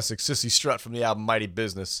the classic Sissy Strut from the album Mighty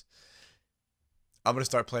Business. I'm going to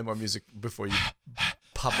start playing more music before you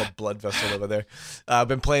pop a blood vessel over there. I've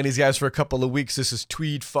been playing these guys for a couple of weeks. This is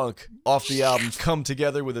Tweed Funk off the album Come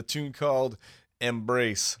Together with a tune called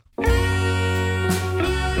Embrace.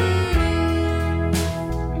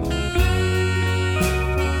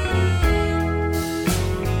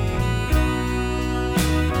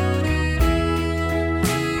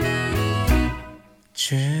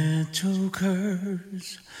 Gentle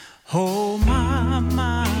curves hold my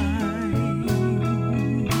mind,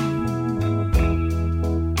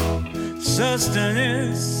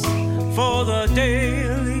 sustenance for the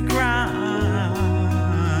daily grind.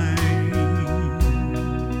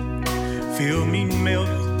 Feel me melt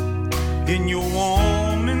in your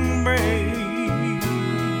warm embrace.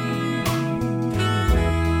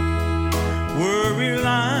 Worry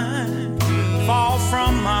lines fall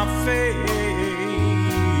from my face.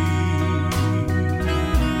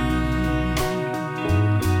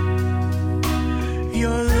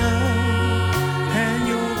 Your love and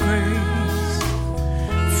your grace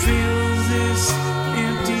fills this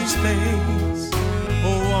empty space, a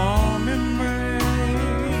warm embrace.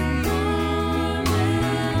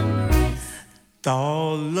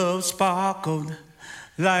 Thought love sparkled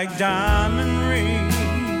like diamond rings,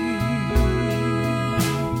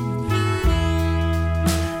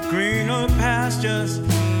 greener pastures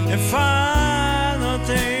and finer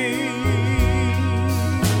things.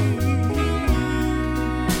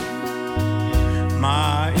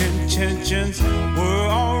 My intentions were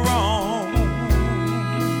all wrong,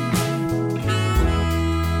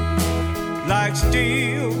 like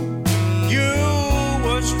steel, you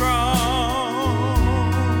were strong.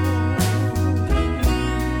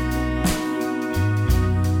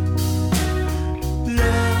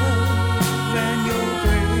 Love and your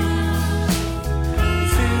grace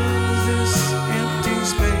fills this empty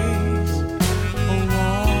space, a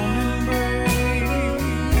warm embrace.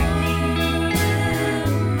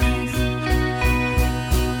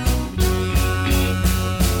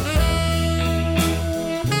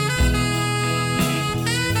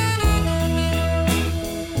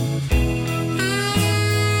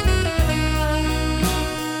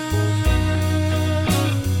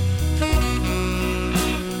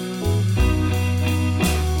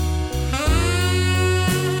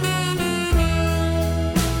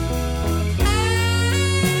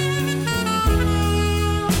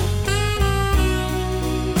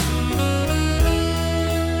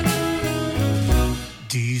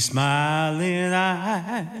 These smiling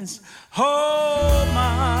eyes hold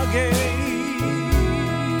my gaze.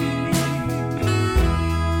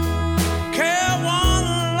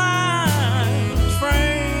 Careworn lines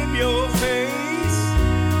frame your face.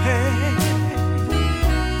 Hey,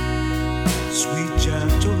 sweet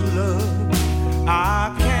gentle love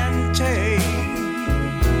I can take.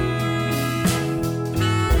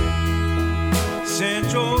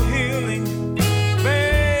 Central healing,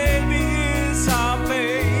 baby, is our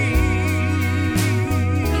faith.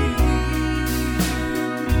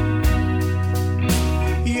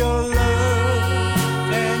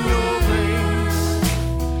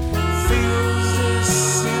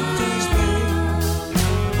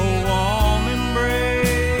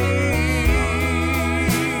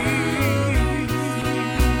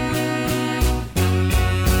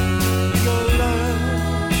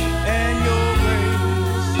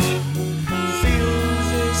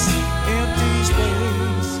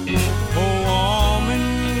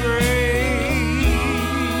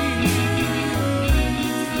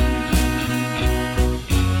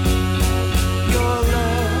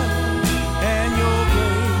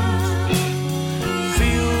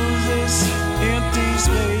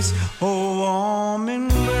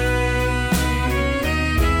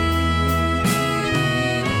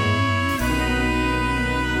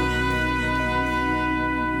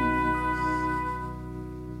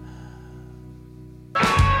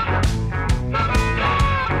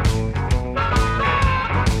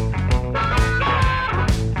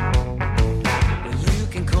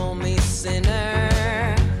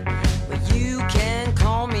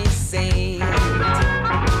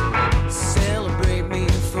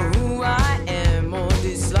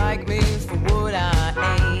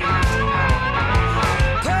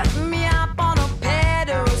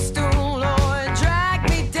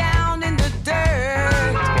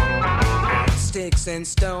 and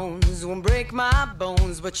stones won't break my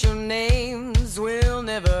bones, but your names will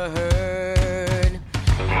never hurt.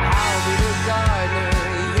 I'll be the gardener,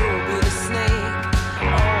 you'll be the snake.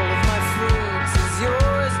 All of my fruits is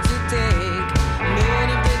yours to take. Men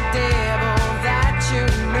of the devil that you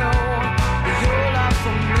know, your love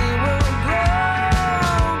for me will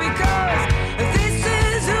grow. Because this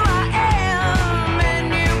is who I am, and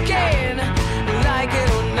you can like it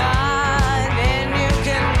or not, and you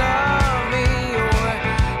can love me or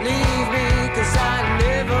leave me, 'cause I'm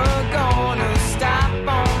never gonna stop.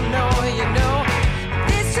 Oh no, you know,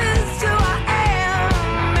 this is who I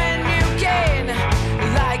am, and you can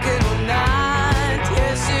like it or not.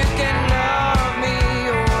 Yes, you can love me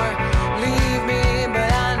or leave me, but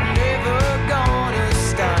I'm never gonna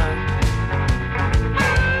stop.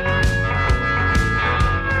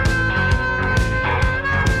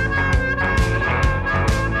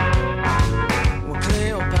 Well,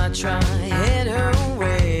 Cleopatra had her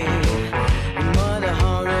way, and Mother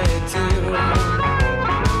Horrid too.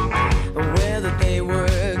 Whether they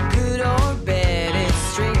were good or bad, it's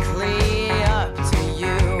strictly up to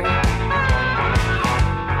you.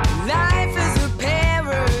 Life is a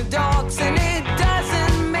paradox, and it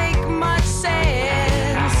doesn't make much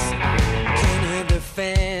sense. Can you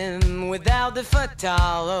defend without the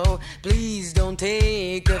fatalo? Please don't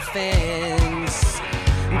take offense.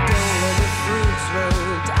 Don't let the fruits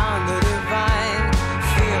rot on the divine.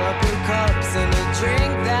 Fill up your cups and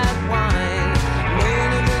drink that wine. Men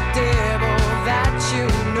of the devil that you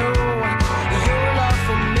know, your love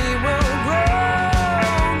for me will grow.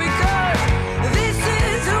 Because this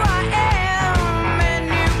is who I am, and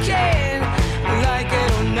you can like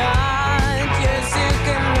it or not. Yes, you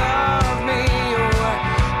can love me or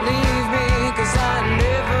leave me, 'cause I'm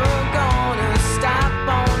never gonna stop.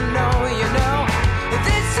 Oh no, you know,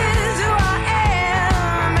 this is who I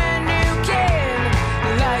am, and you can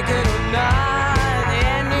like it or not,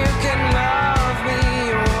 and you can love me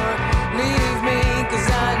or leave me, 'cause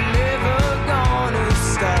I'm never gonna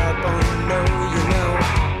stop. Oh no, you know.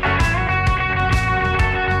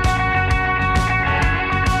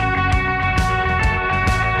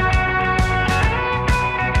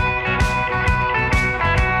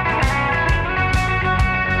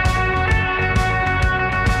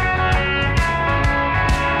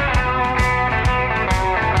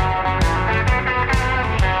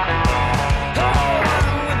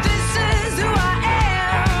 This is who I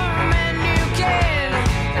am, and you can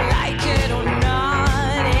like it or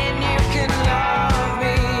not, and you can love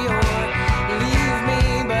me or leave me,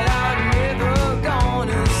 but I'm never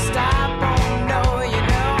gonna stop. Oh no, you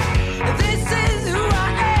know, this is who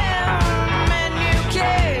I am, and you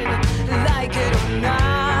can like it or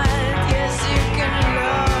not. Yes, you can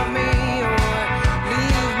love me or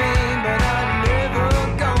leave me, but I'm never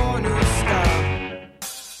gonna stop.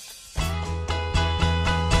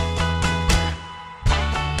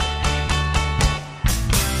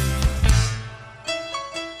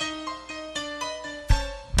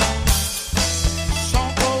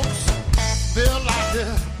 Some folks feel like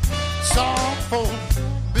this, some folks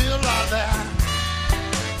feel like that.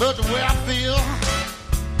 But the way I feel,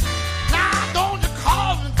 now don't you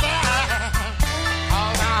call me back.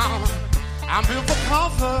 Oh, now I'm built for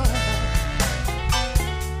comfort.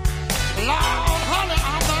 Lord, honey,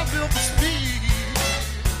 I'm not built for speed.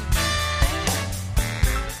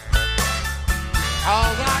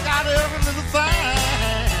 Cause I got every little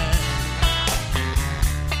thing,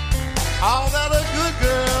 all that a good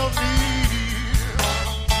girl needs.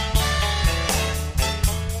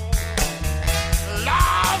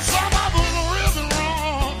 Lord, some of them are really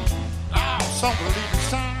wrong. Lord, some believe it's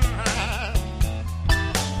time.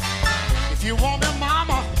 If you want me,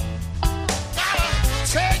 mama, gotta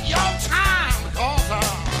take your time, because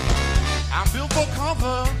I'm built for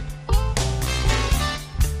comfort.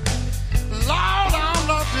 Lord, I'm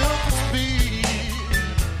not built for speed.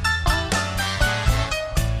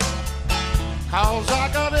 'Cause I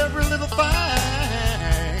got every little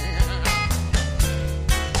thing,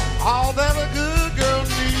 all that a good girl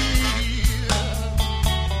needs.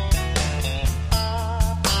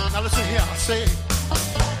 Now listen here, I say,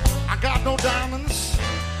 I got no diamonds,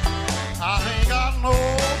 I ain't got no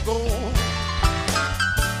gold.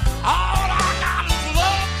 All I got is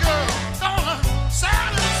love, girl, gonna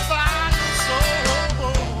satisfy your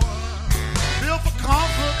soul. Built for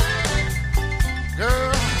comfort,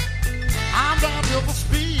 girl, I'm not built for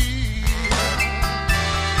speed.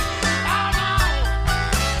 Oh no,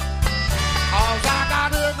 'cause I got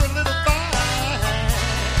every little thing,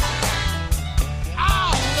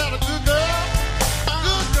 all that a good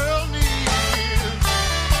girl needs.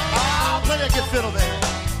 I'll play a good fiddle there.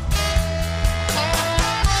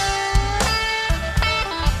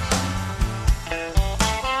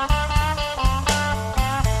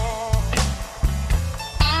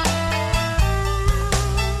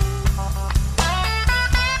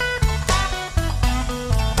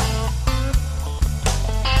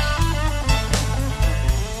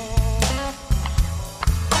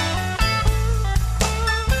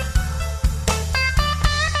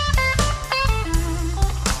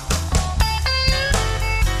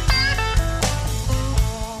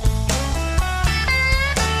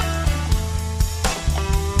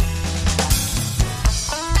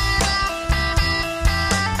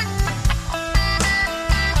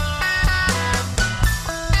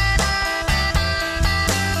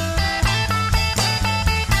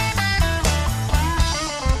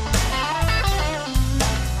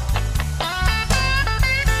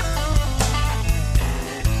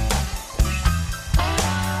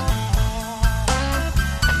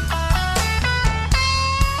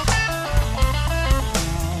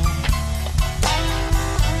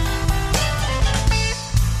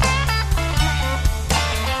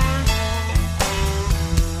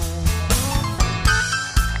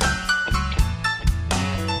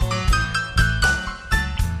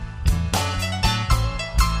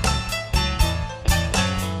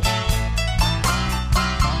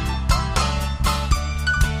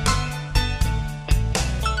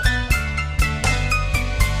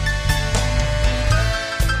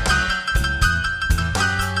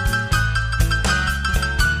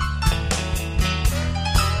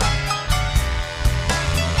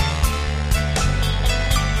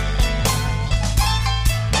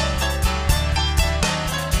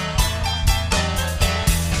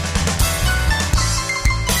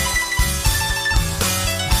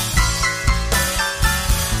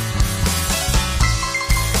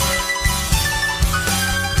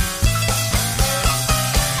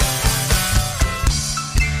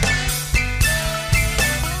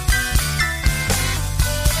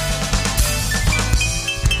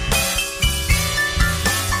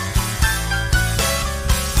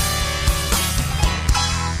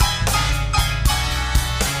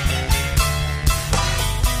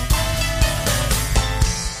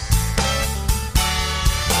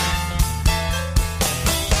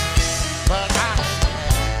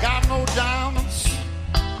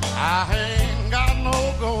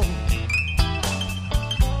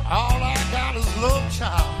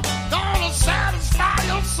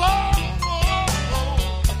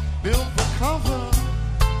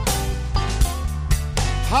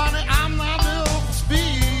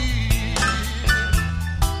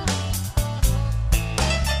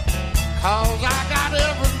 'cause I got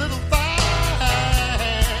every little thing,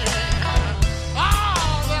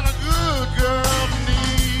 all that a good girl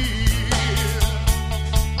needs.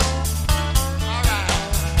 All right.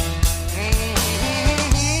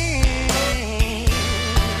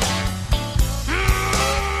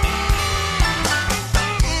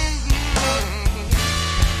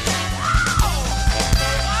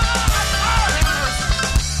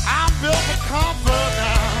 I'm built for comfort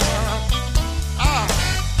now.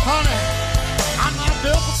 Honey, I'm not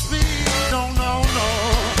built for speed, no, no, no.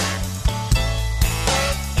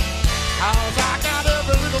 'Cause I got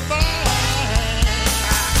every little thing,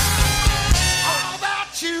 all that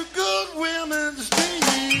you good women's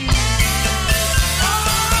need.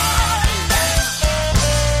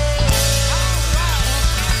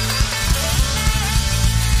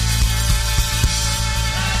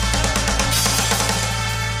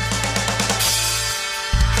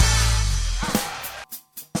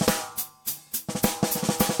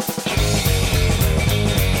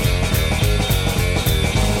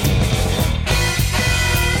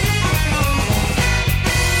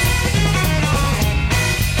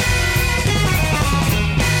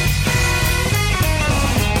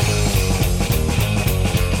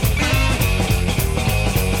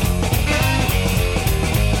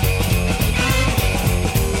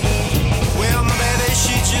 Well, my baby,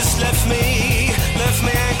 she just left me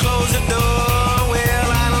and closed the door.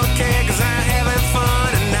 Well, I don't care 'cause I'm having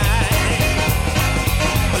fun tonight.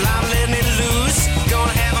 Well, I'm letting it loose,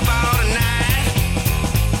 gonna have a ball tonight.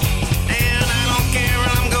 And I don't care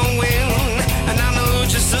where I'm going, and I know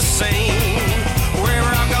just the same. Wherever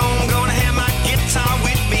I go, I'm gonna have my guitar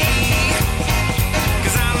with me.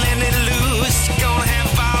 'Cause I'm letting it loose, gonna have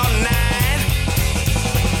a ball tonight.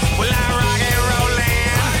 Well, I rock and rollin'.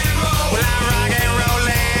 Well, I rock and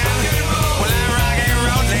rollin'. Well, I rock and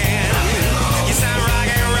rollin'. Yes, I rock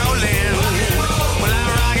and rollin'. Well, I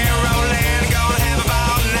rock and rollin'. Gonna have a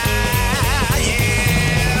ball tonight, yeah.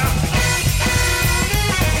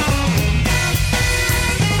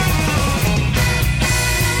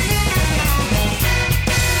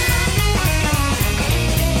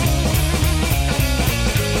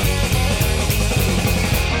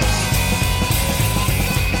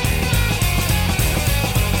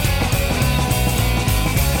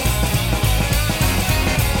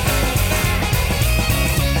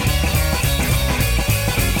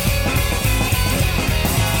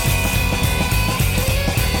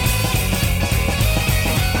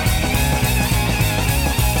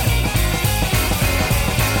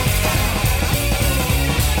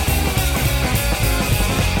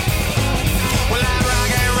 Well, I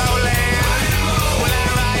rock and rollin'. Well, I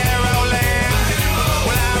rock and rollin'.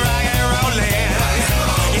 Well, I rock and rollin'.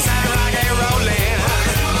 Yes, I rock and rollin'.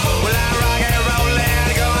 Well, I rock and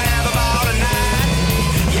rollin'. Gonna have a ball tonight,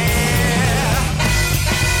 yeah.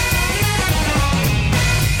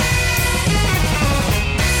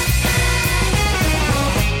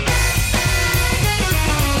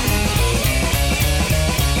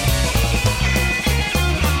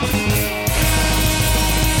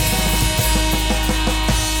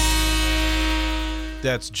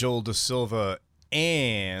 That's Joel Da Silva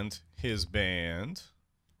and his band,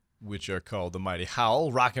 which are called the Mighty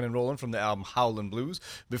Howl, rocking and rolling from the album Howlin' Blues.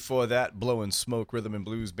 Before that, Blowin' Smoke Rhythm and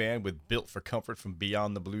Blues Band with Built for Comfort from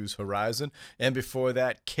Beyond the Blues Horizon. And before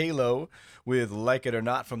that, Kalo with Like It or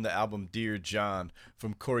Not from the album Dear John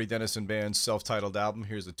from Corey Dennison Band's self-titled album.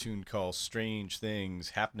 Here's a tune called Strange Things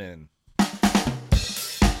Happening.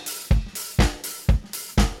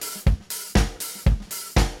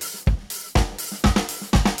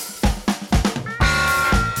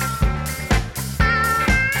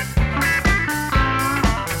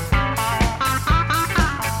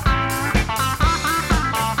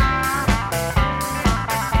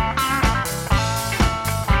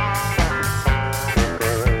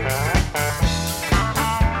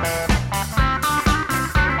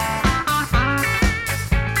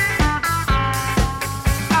 Well,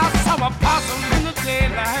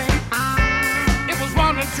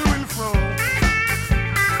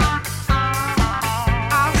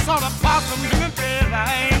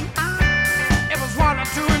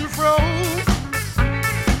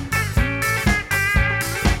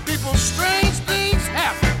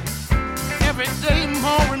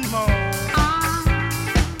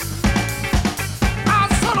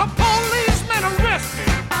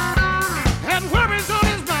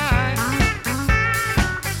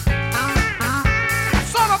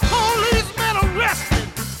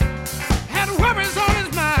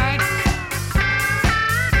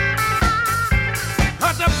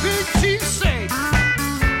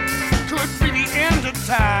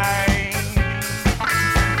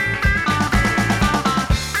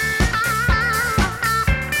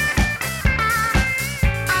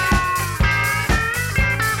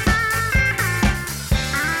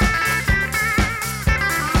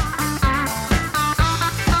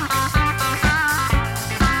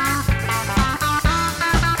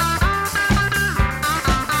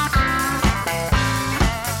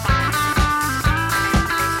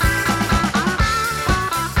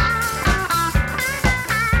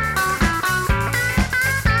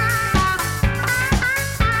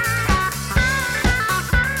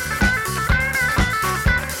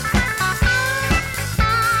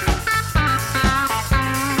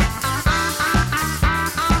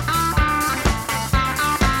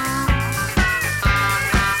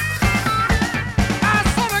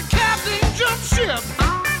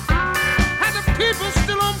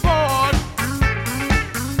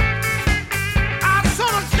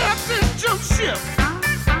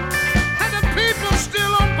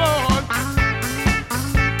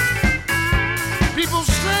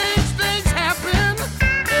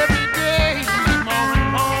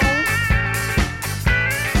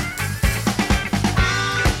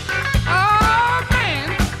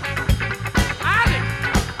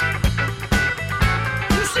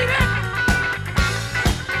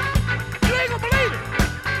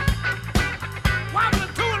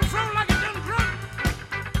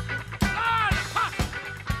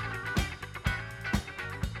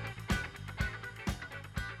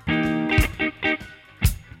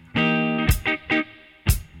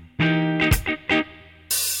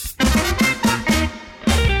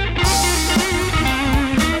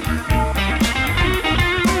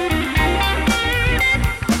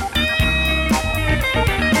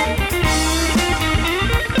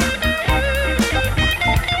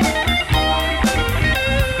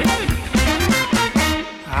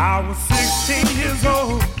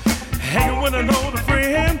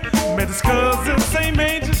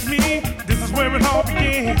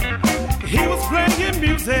 playing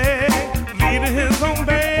music, leading his own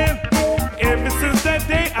band. Ever since that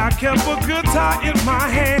day, I kept a guitar in my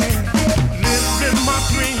hand. Living my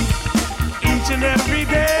dream each and every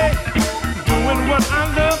day. Doing what I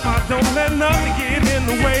love, I don't let nothing get in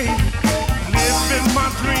the way. Living my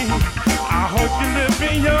dream, I hope you live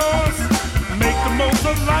in yours. Make the most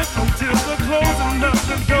of life until the closing of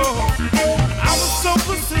the door. I was so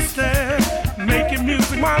persistent, making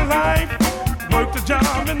music my life. Work the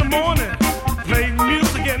job in the morning, play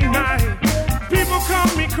music at night. People call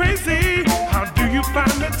me crazy, how do you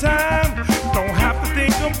find the time? Don't have to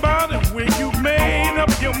think about it when you've made up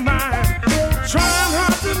your mind. Trying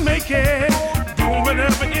hard to make it, doing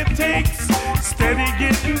whatever it takes. Steady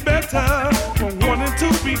getting better, but wanting to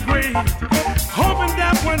be great. Hoping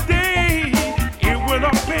that one day it would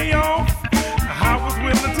all pay off. I was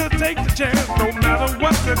willing to take the chance, no matter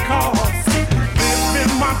what the cost.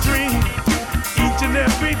 Living my dream each and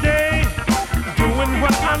every day. Doing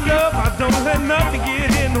what I love, I don't let nothing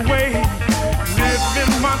get in the way.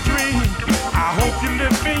 Living my dream, I hope you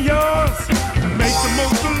live in yours. Make the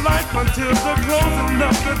most of life until the closing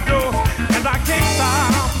of the door. And I can't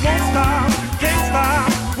stop, won't stop, can't stop,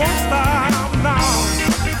 won't stop now.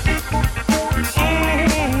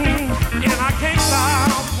 And I can't stop,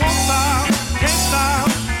 won't stop, can't stop,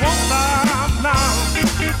 won't stop now.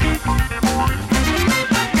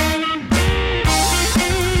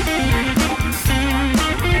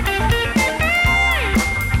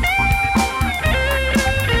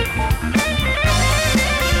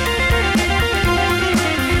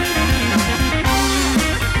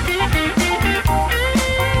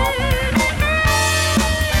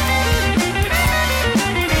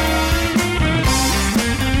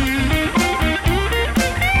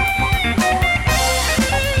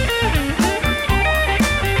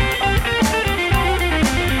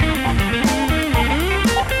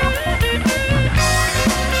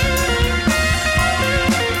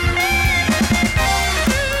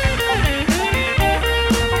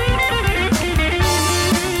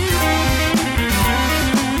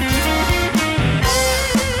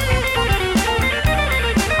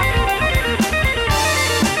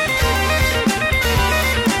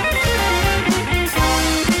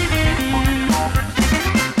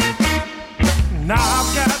 Now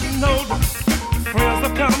I've gotten older, friends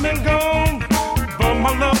have come and gone, but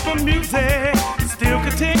my love for music still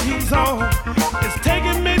continues on. It's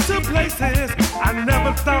taking me to places I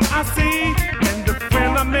never thought I'd see, and the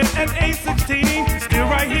friend I met at age 16 still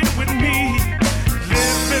right here with me.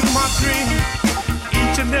 Living my dream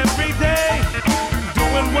each and every day,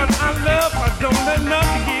 doing what I love, I don't let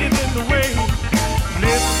nothing get in the way.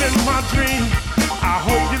 Living my dream, I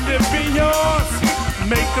hope you live in yours.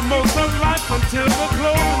 Make the most of life until the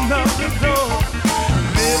closing of the door.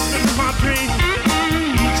 Living my dream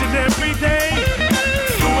each and every day.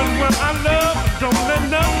 Doing what I love, don't let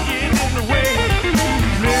nothing get in the way.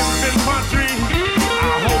 Living my dream,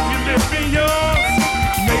 I hope you live in yours.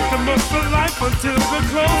 Make the most of life until the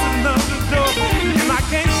closing of the door. And I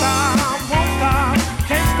can't stop, won't stop,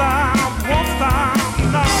 can't stop, won't stop,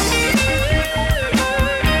 no.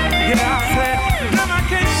 Yeah, I said, and I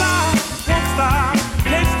can't stop, won't stop.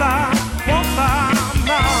 Can't stop, won't stop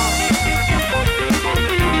now.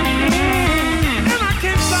 And I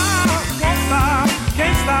can't stop, won't stop,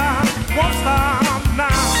 can't stop, won't stop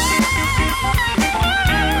now.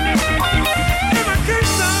 And I can't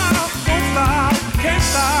stop, won't stop, can't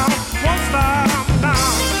stop, won't stop now.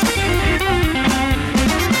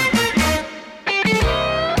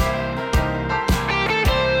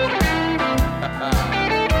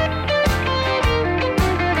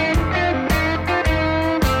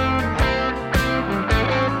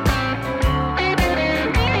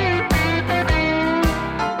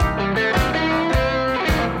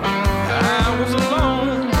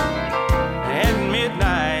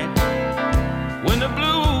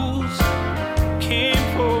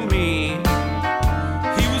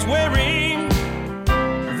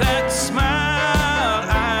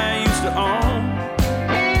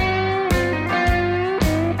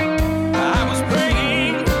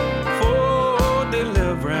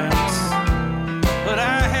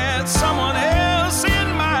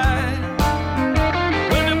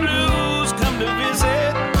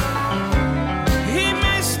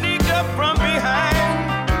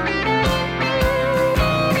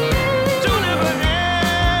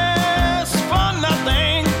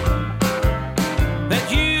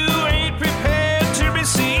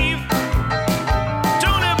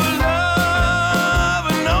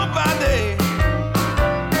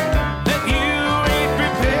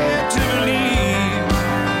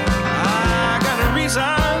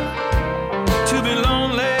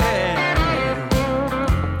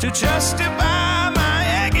 justify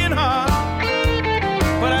my aching heart.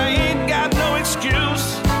 But I ain't got no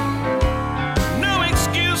excuse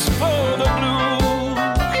for the blues.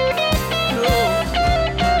 No.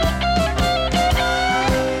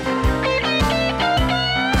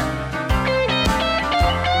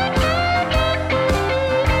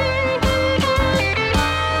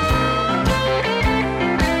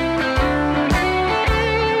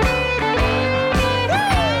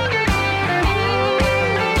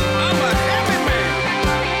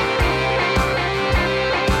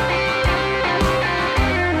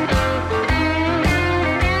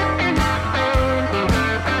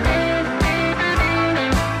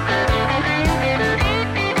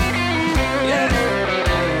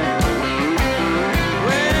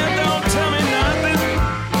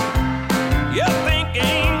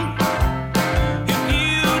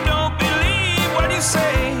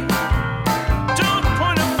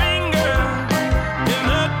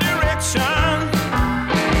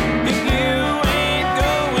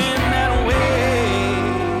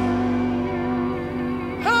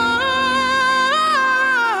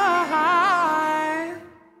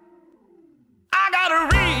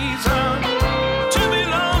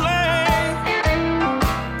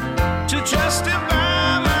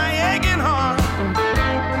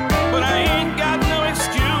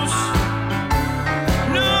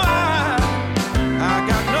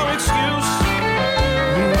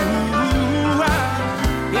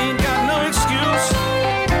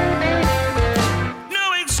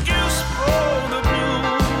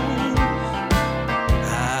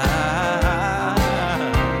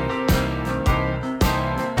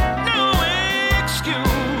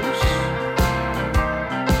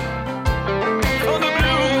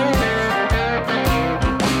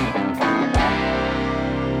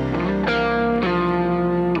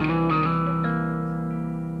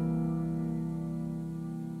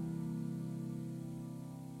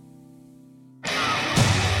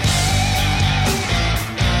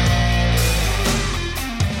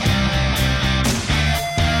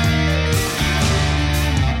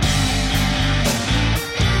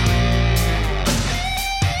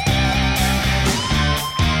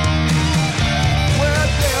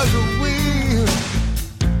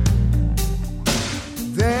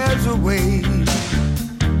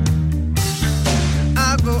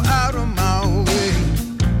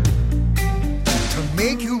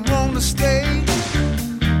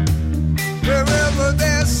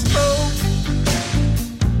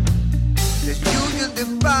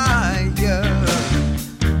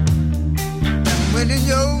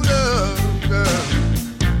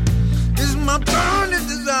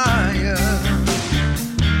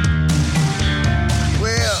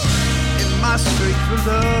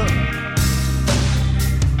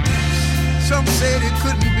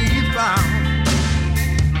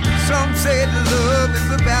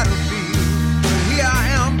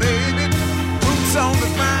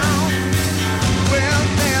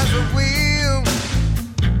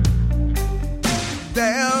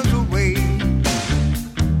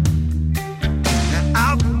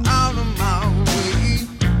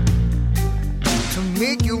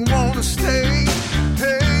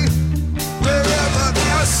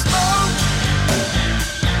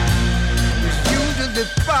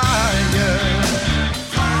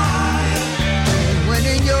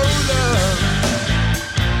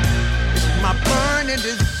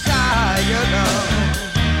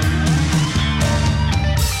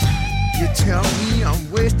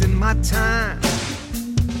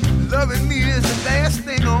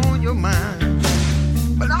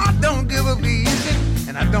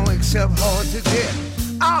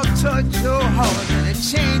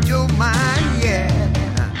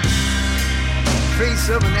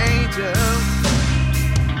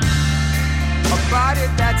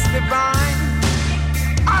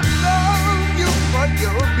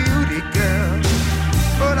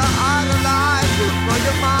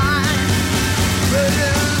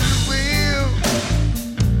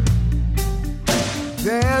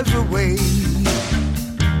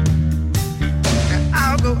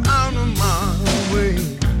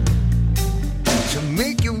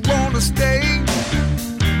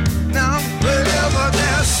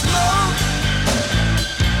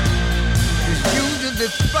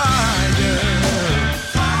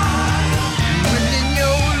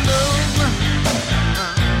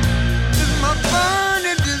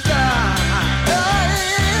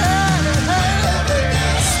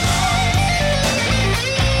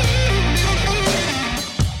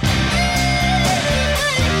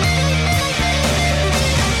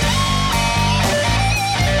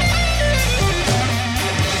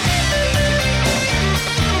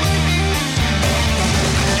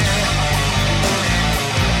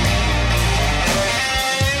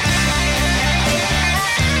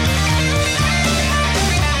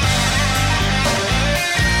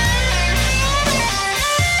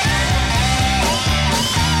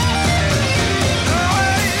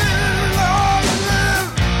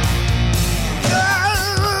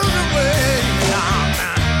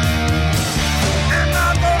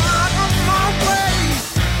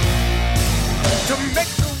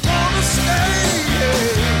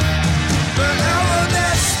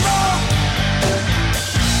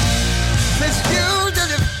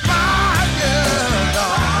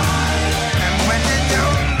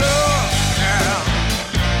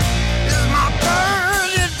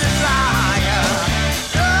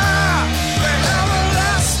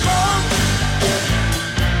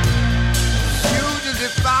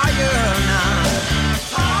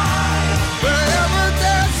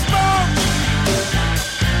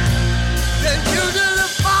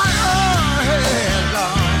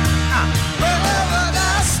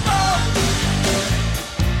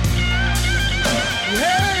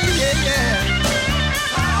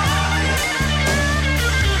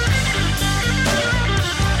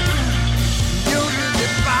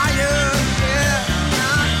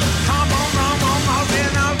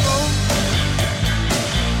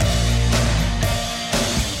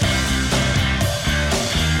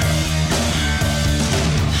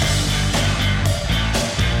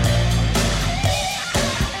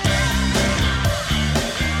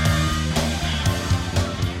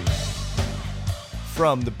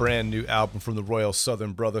 from the brand new album from the Royal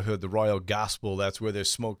Southern Brotherhood, the Royal Gospel. That's where there's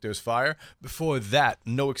smoke, there's fire. Before that,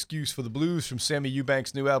 No Excuse for the Blues from Sammy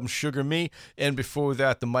Eubanks' new album, Sugar Me. And before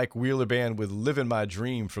that, the Mike Wheeler Band with Livin' My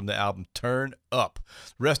Dream from the album Turn Up.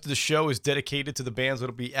 The rest of the show is dedicated to the bands that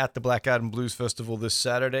will be at the Black Eyed Blues Festival this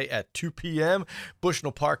Saturday at 2 p.m.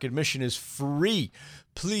 Bushnell Park admission is free.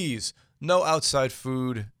 Please, no outside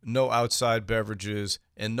food, no outside beverages,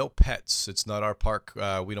 and no pets. It's not our park.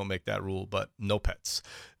 We don't make that rule, but no pets.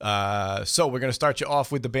 So we're going to start you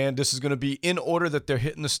off with the band. This is going to be in order that they're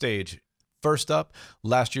hitting the stage. First up,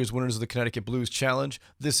 last year's winners of the Connecticut Blues Challenge.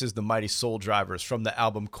 This is the Mighty Soul Drivers from the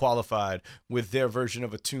album Qualified with their version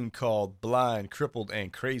of a tune called Blind, Crippled,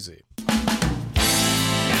 and Crazy.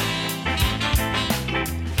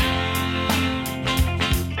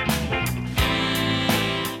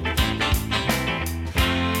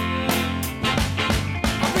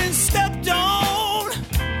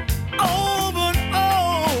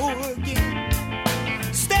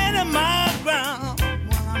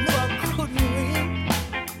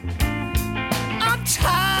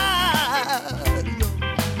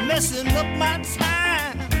 Messing up my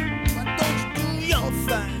time. Why don't you do your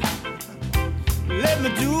thing? Let me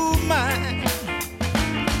do mine.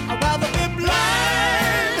 I'd rather be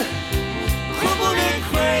blind, crippled and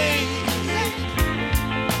crazy.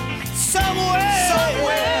 Somewhere,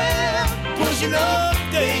 pushing up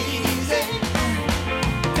daisy.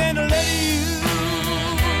 Than to let you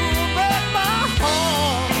break my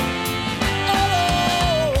heart all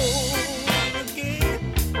over again.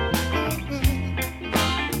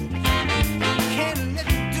 Can't let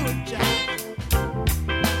you do it, Jack.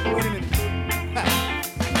 Wait a minute.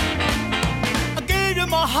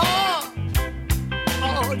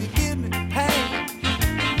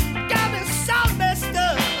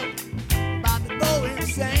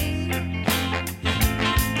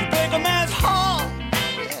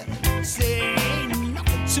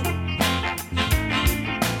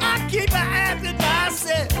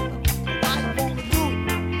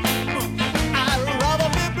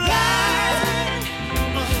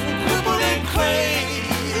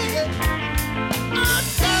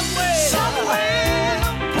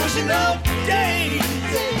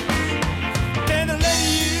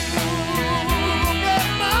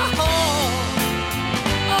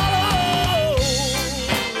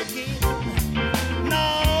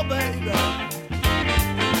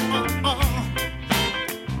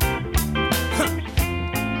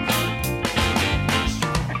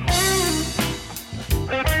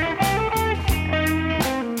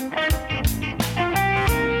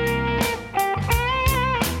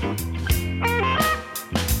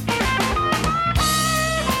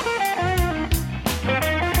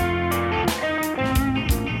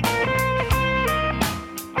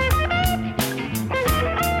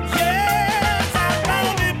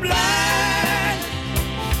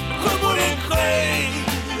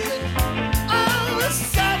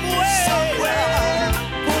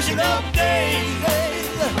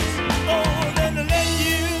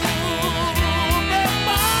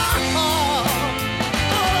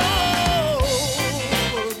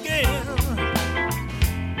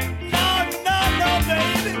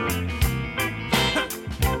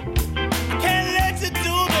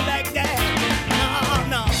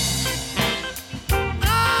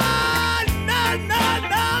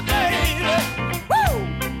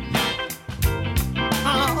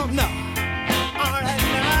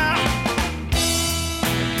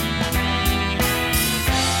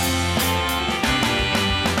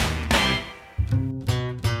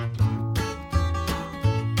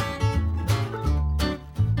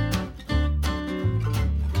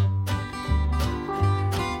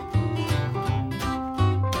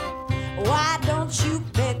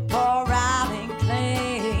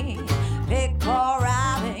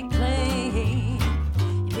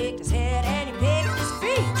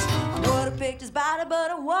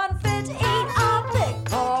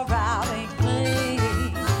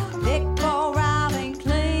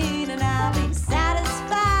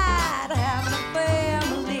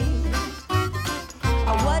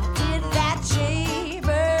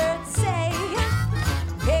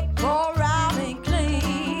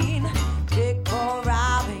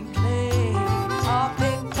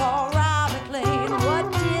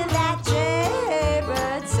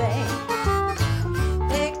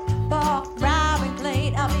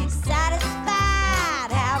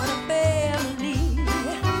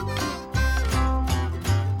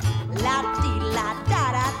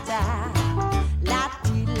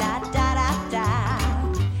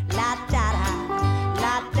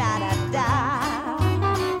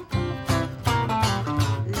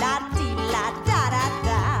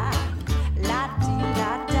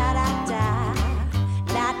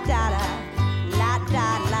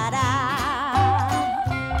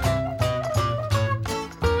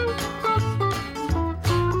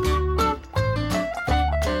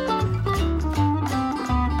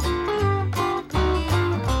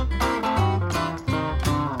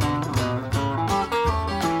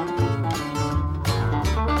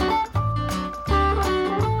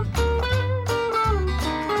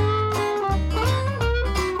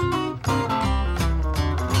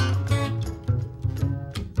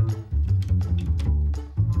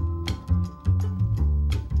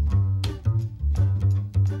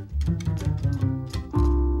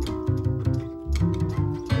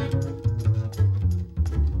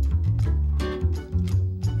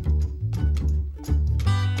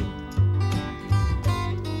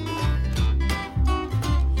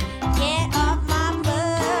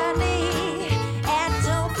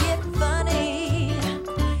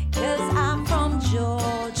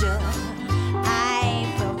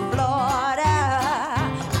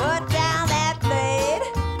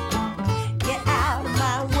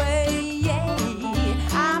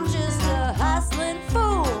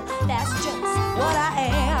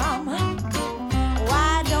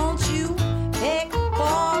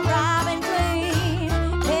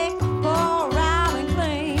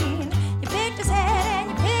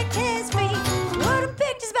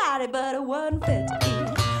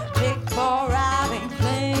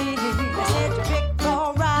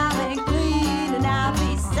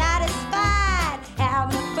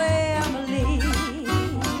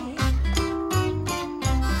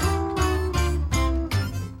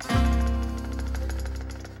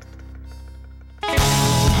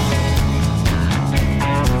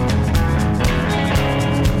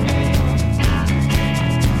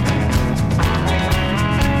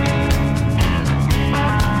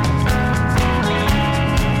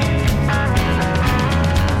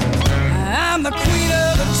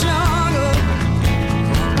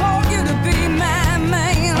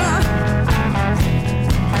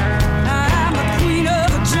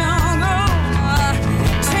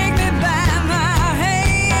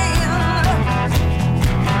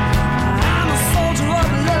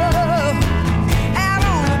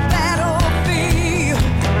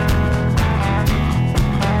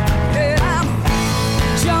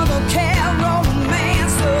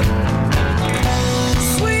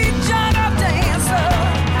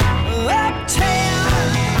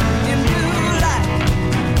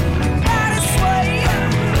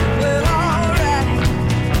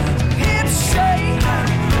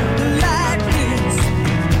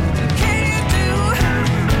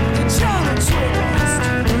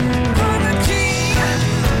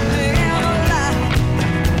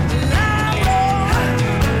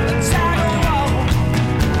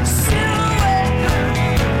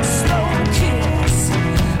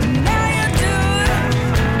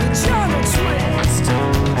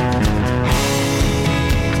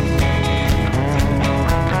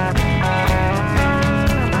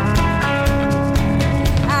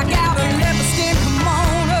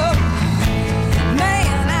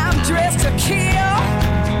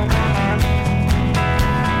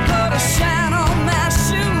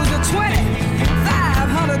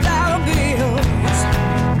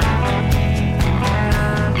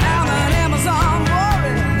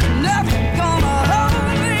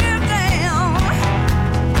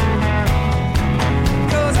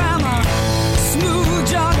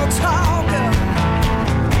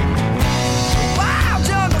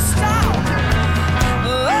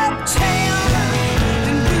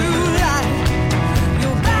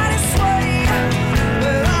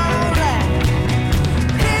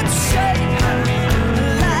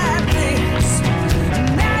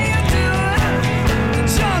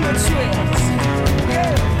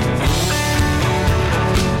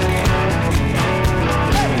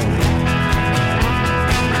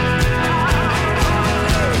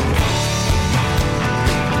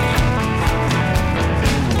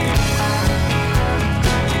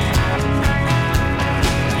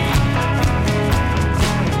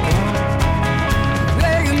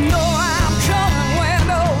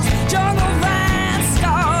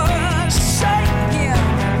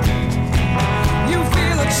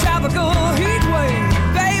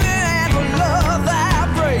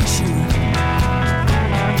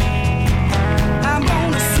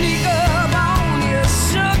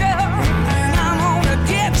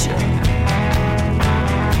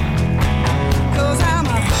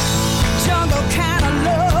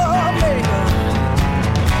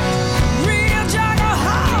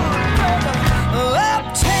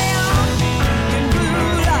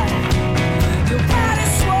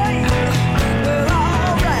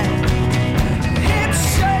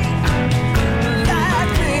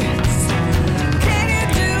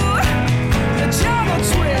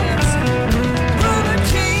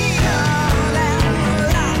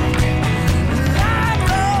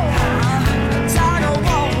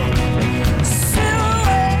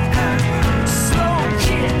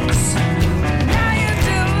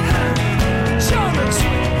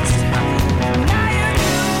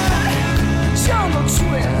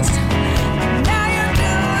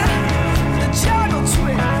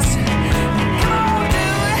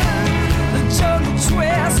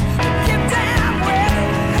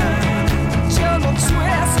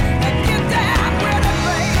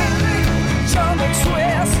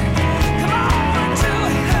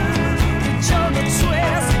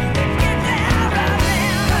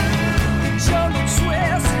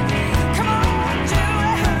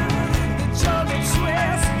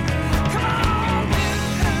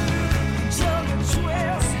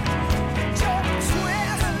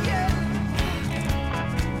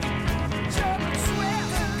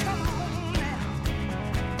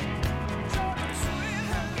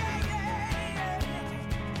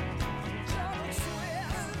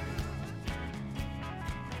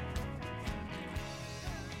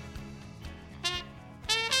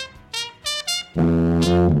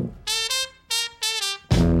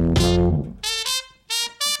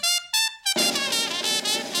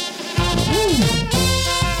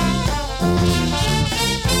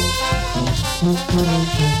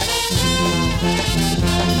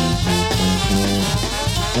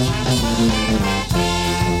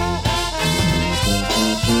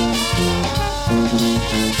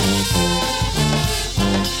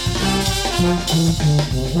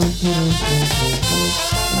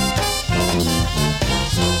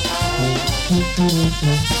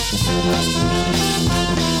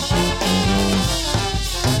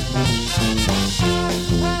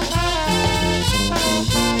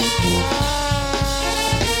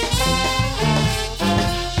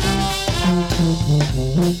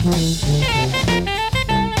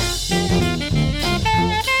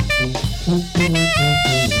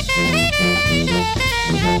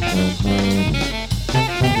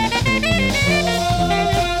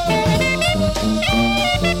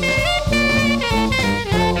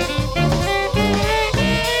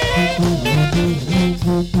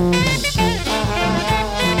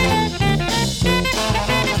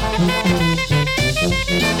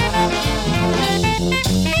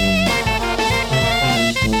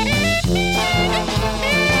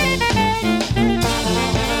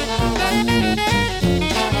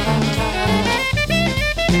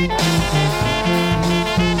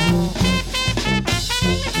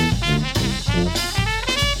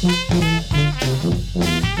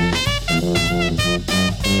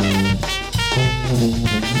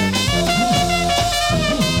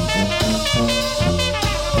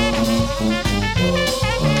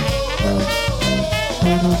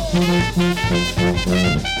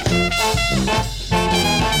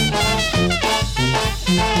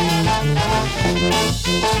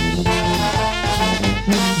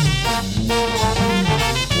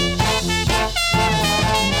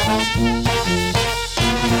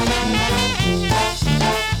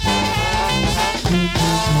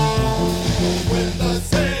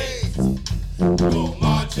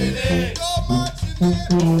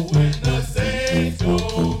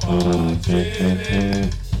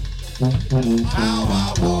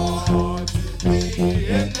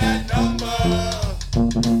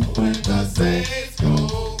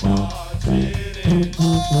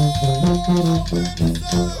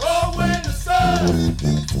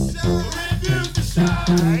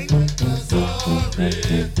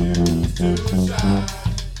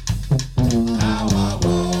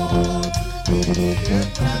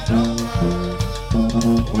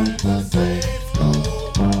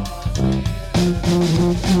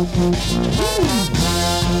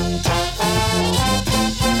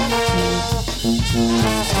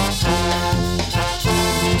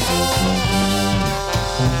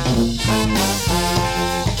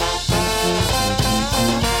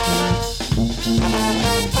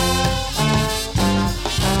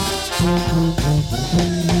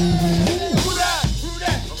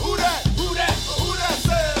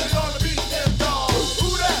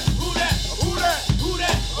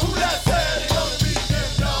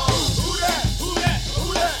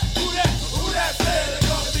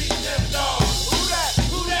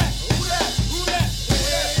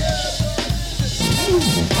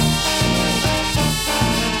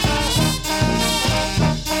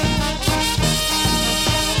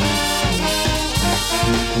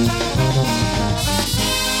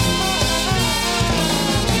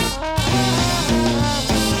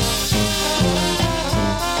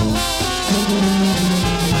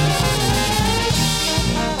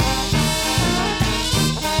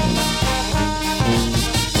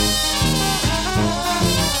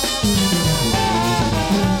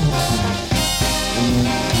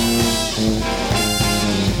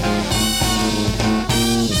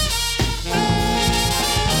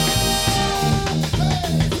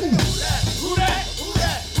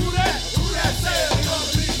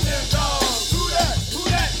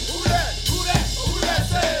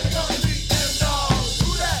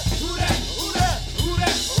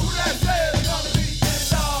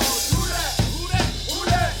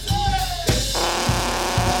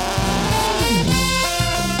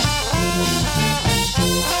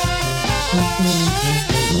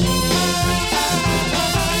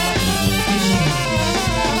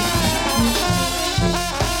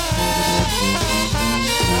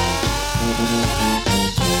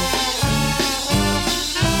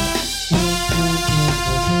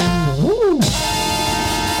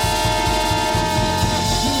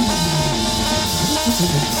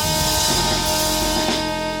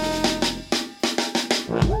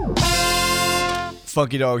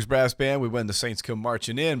 Funky Dogs Brass Band, we When the Saints Come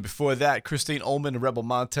Marching In. Before that, Christine Ullman and Rebel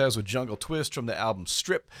Montez with Jungle Twist from the album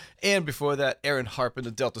Strip. And before that, Aaron Harp and the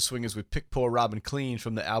Delta Swingers with Pick Poor Robin Clean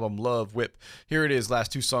from the album Love Whip. Here it is,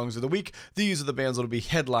 last two songs of the week. These are the bands that will be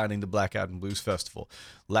headlining the Black Eyed Blues Festival.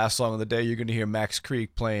 Last song of the day, you're going to hear Max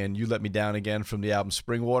Creek playing You Let Me Down Again from the album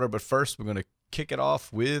Springwater. But first, we're going to kick it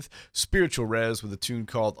off with Spiritual Rez with a tune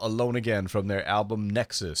called Alone Again from their album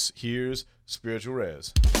Nexus. Here's Spiritual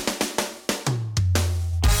Rez.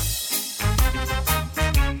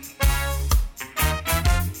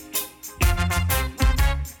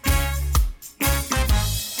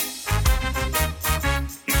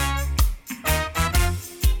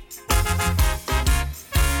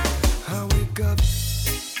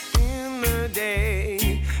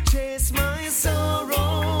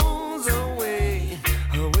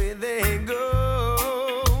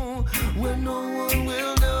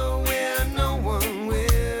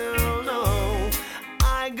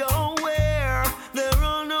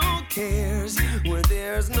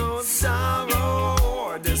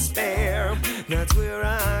 That's where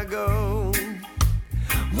I go,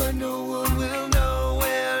 where no one will know,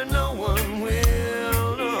 where no one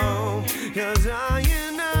will know. 'Cause I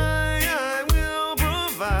will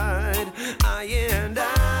provide,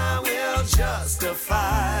 I will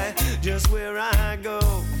justify just where I go,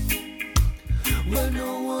 where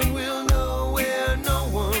no one will know, where no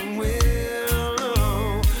one will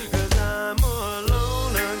know. 'Cause I'm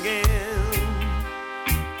alone again,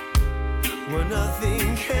 where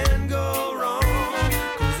nothing can go wrong.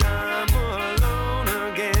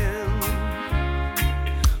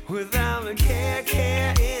 Without a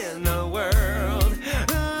care in the world,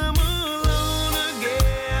 I'm alone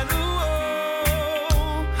again.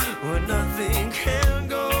 Oh, where nothing can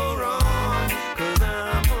go wrong. 'Cause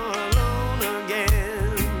I'm alone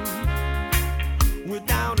again.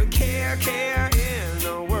 Without a care in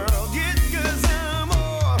the world. Yeah, 'cause I'm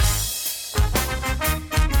all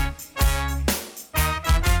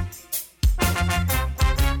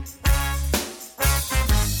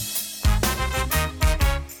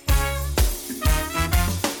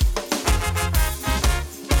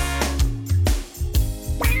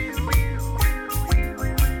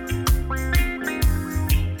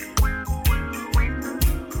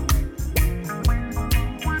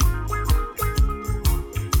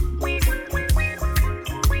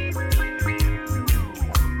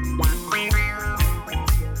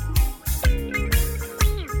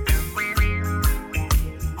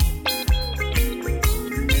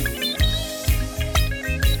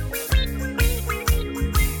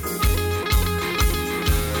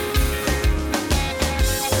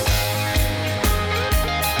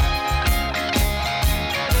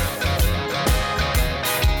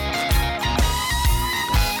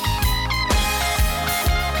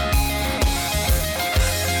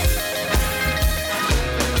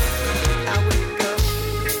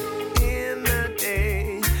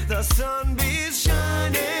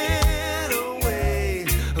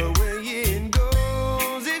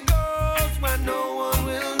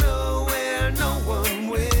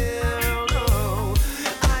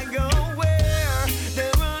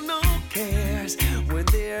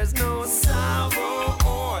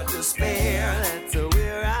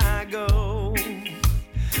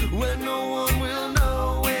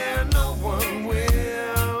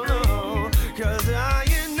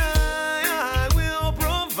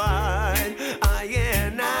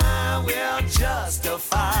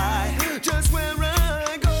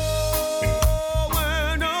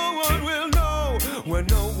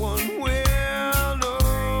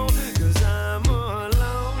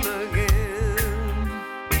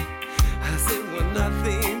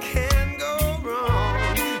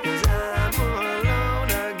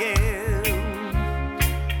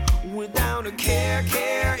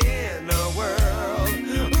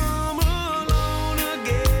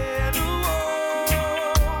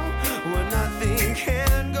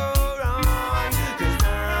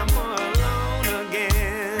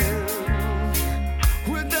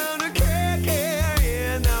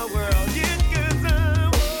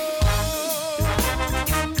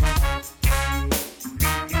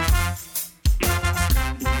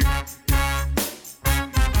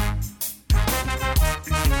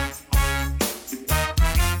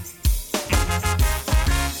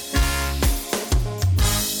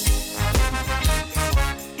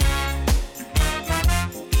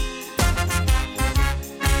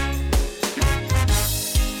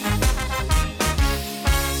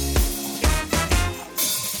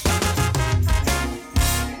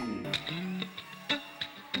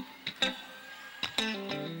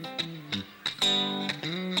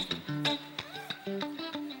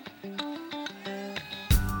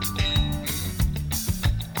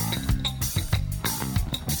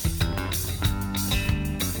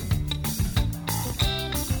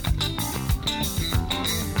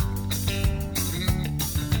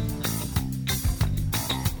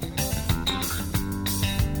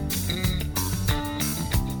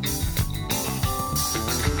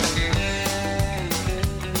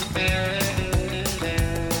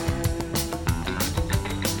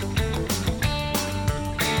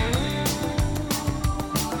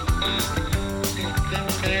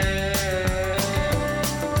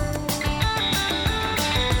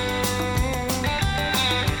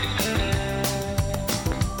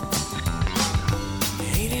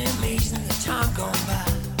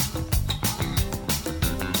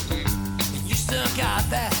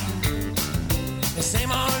The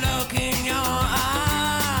same old look in your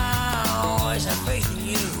eye. Always have faith in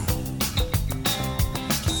you.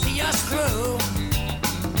 See us through.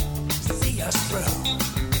 See us through.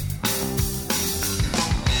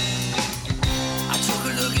 I took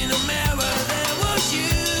a look in the mirror, there was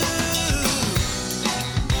you.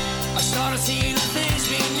 I started seeing the things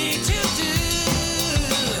we need to do.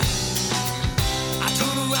 I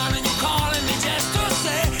turn around and you're calling me just to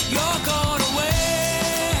say you're gone away.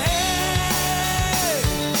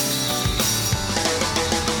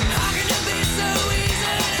 How can you be so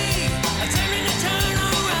easily attempting to turn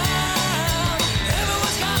around?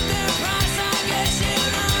 Everyone's got their price, I guess you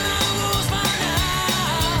know the rules by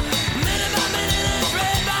now. Minute by minute and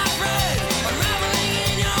thread by thread, unraveling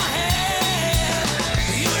in your head.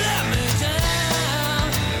 You let me down,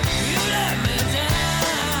 you let me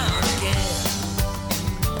down again.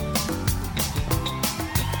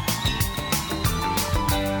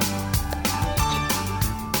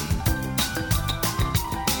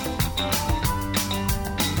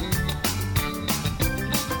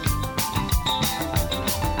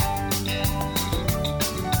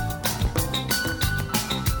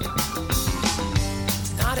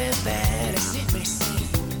 It's not as bad as it may seem.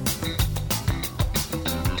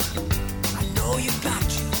 I know you got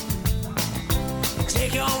you.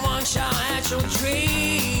 Take your one shot at your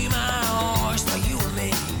dream. Our horse for you and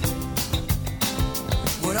me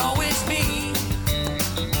would always be,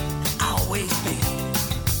 always be.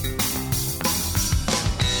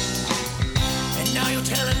 And now you're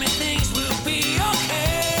telling me things will be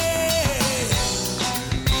okay.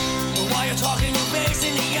 But while you're talking, you're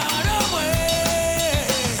facing the other way.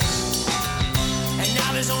 And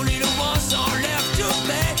now there's only the one song left to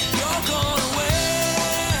play. You're gone away.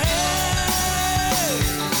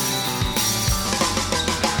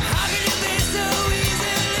 How can you be so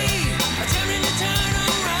easily attempting to turn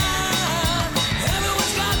around?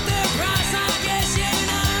 Everyone's got their price, I guess you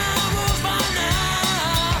know the rules by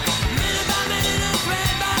now. Minute by minute and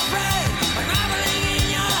thread by thread, unraveling in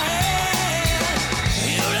your head.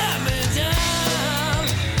 You let me down,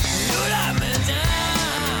 you let me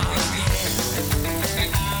down again.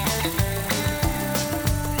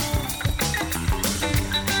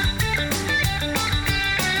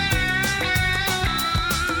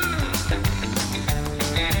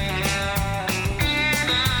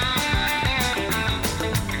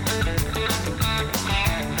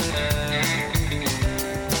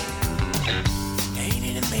 Ain't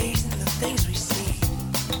it amazing the things we see?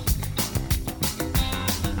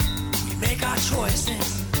 We make our choices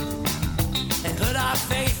and put our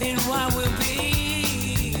faith in what will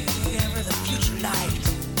be. Ever the future light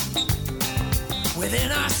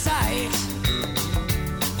within our sight,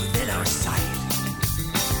 within our sight.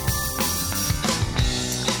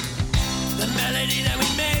 The melody that we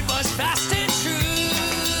made was fast and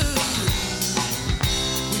true.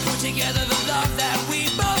 We put together the love that we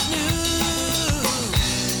both knew.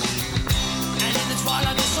 And in the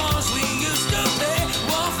twilight, the songs we used to play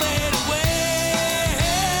won't fade away.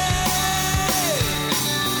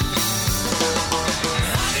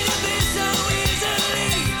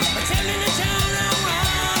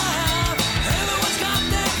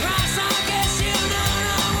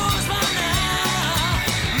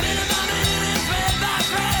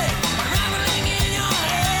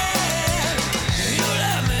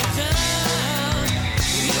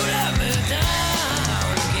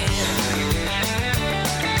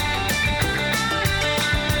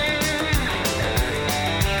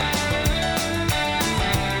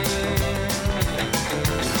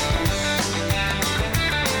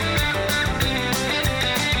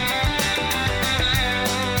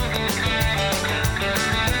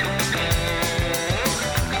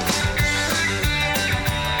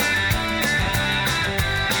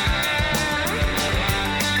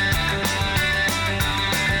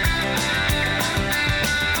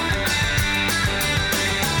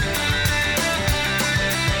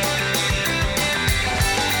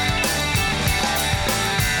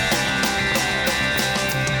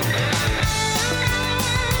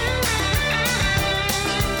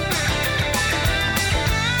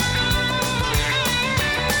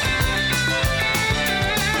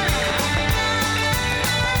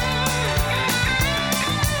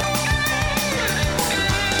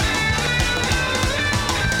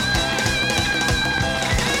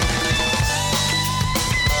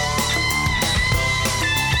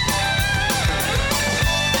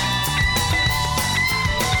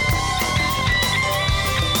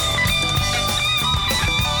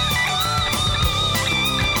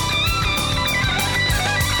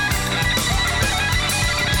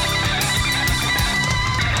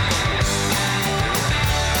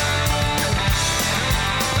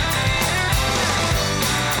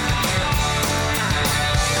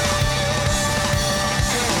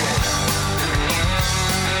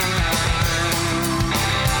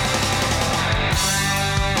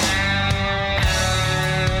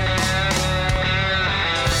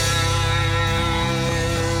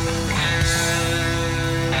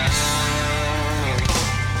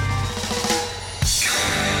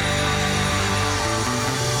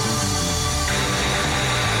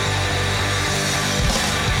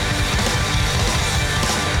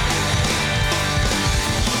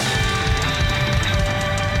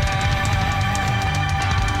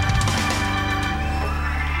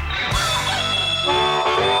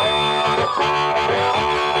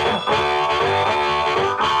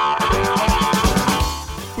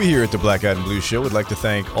 We here at the Black Eyed and Blues Show would like to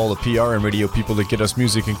thank all the PR and radio people that get us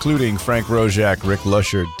music, including Frank Rojak, Rick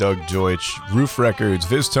Lusher, Doug Deutsch, Roof Records,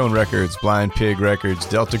 Viztone Records, Blind Pig Records,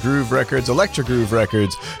 Delta Groove Records, Electra Groove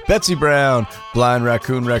Records, Betsy Brown, Blind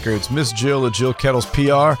Raccoon Records, Miss Jill of Jill Kettles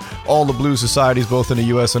PR, all the blues societies both in the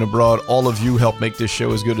U.S. and abroad. All of you help make this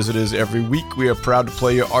show as good as it is every week. We are proud to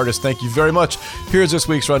play your artists. Thank you very much. Here's this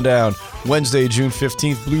week's rundown. Wednesday, June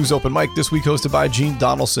 15th, Blues Open Mic, this week hosted by Gene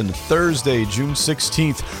Donaldson. Thursday, June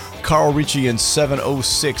 16th, Carl Ricci and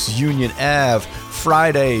 706 Union Ave.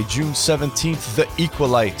 Friday, June 17th, The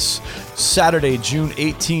Equalites. Saturday, June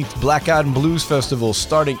 18th, Black Eyed and Blues Festival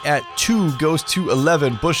starting at 2, goes to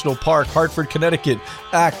 11, Bushnell Park, Hartford, Connecticut.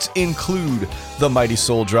 Acts include The Mighty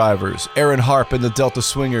Soul Drivers, Aaron Harp and the Delta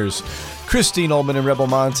Swingers, Christine Ullman and Rebel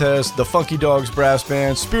Montez, the Funky Dogs Brass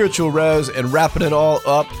Band, Spiritual Rez, and wrapping it all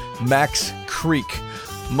up, Max Creek.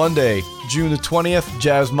 Monday, June the 20th,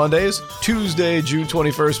 Jazz Mondays. Tuesday, June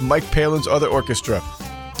 21st, Mike Palin's Other Orchestra.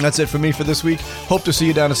 That's it for me for this week. Hope to see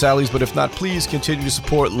you down at Sally's, but if not, please continue to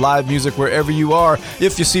support live music wherever you are.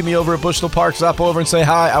 If you see me over at Bushnell Park, stop over and say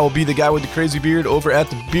hi. I will be the guy with the crazy beard over at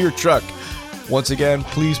the beer truck. Once again,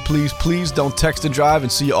 please, please, please don't text and drive,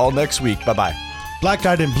 and see you all next week. Bye-bye. Black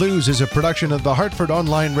Eyed and Blues is a production of the Hartford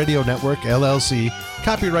Online Radio Network, LLC.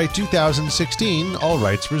 Copyright 2016, all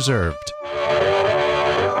rights reserved.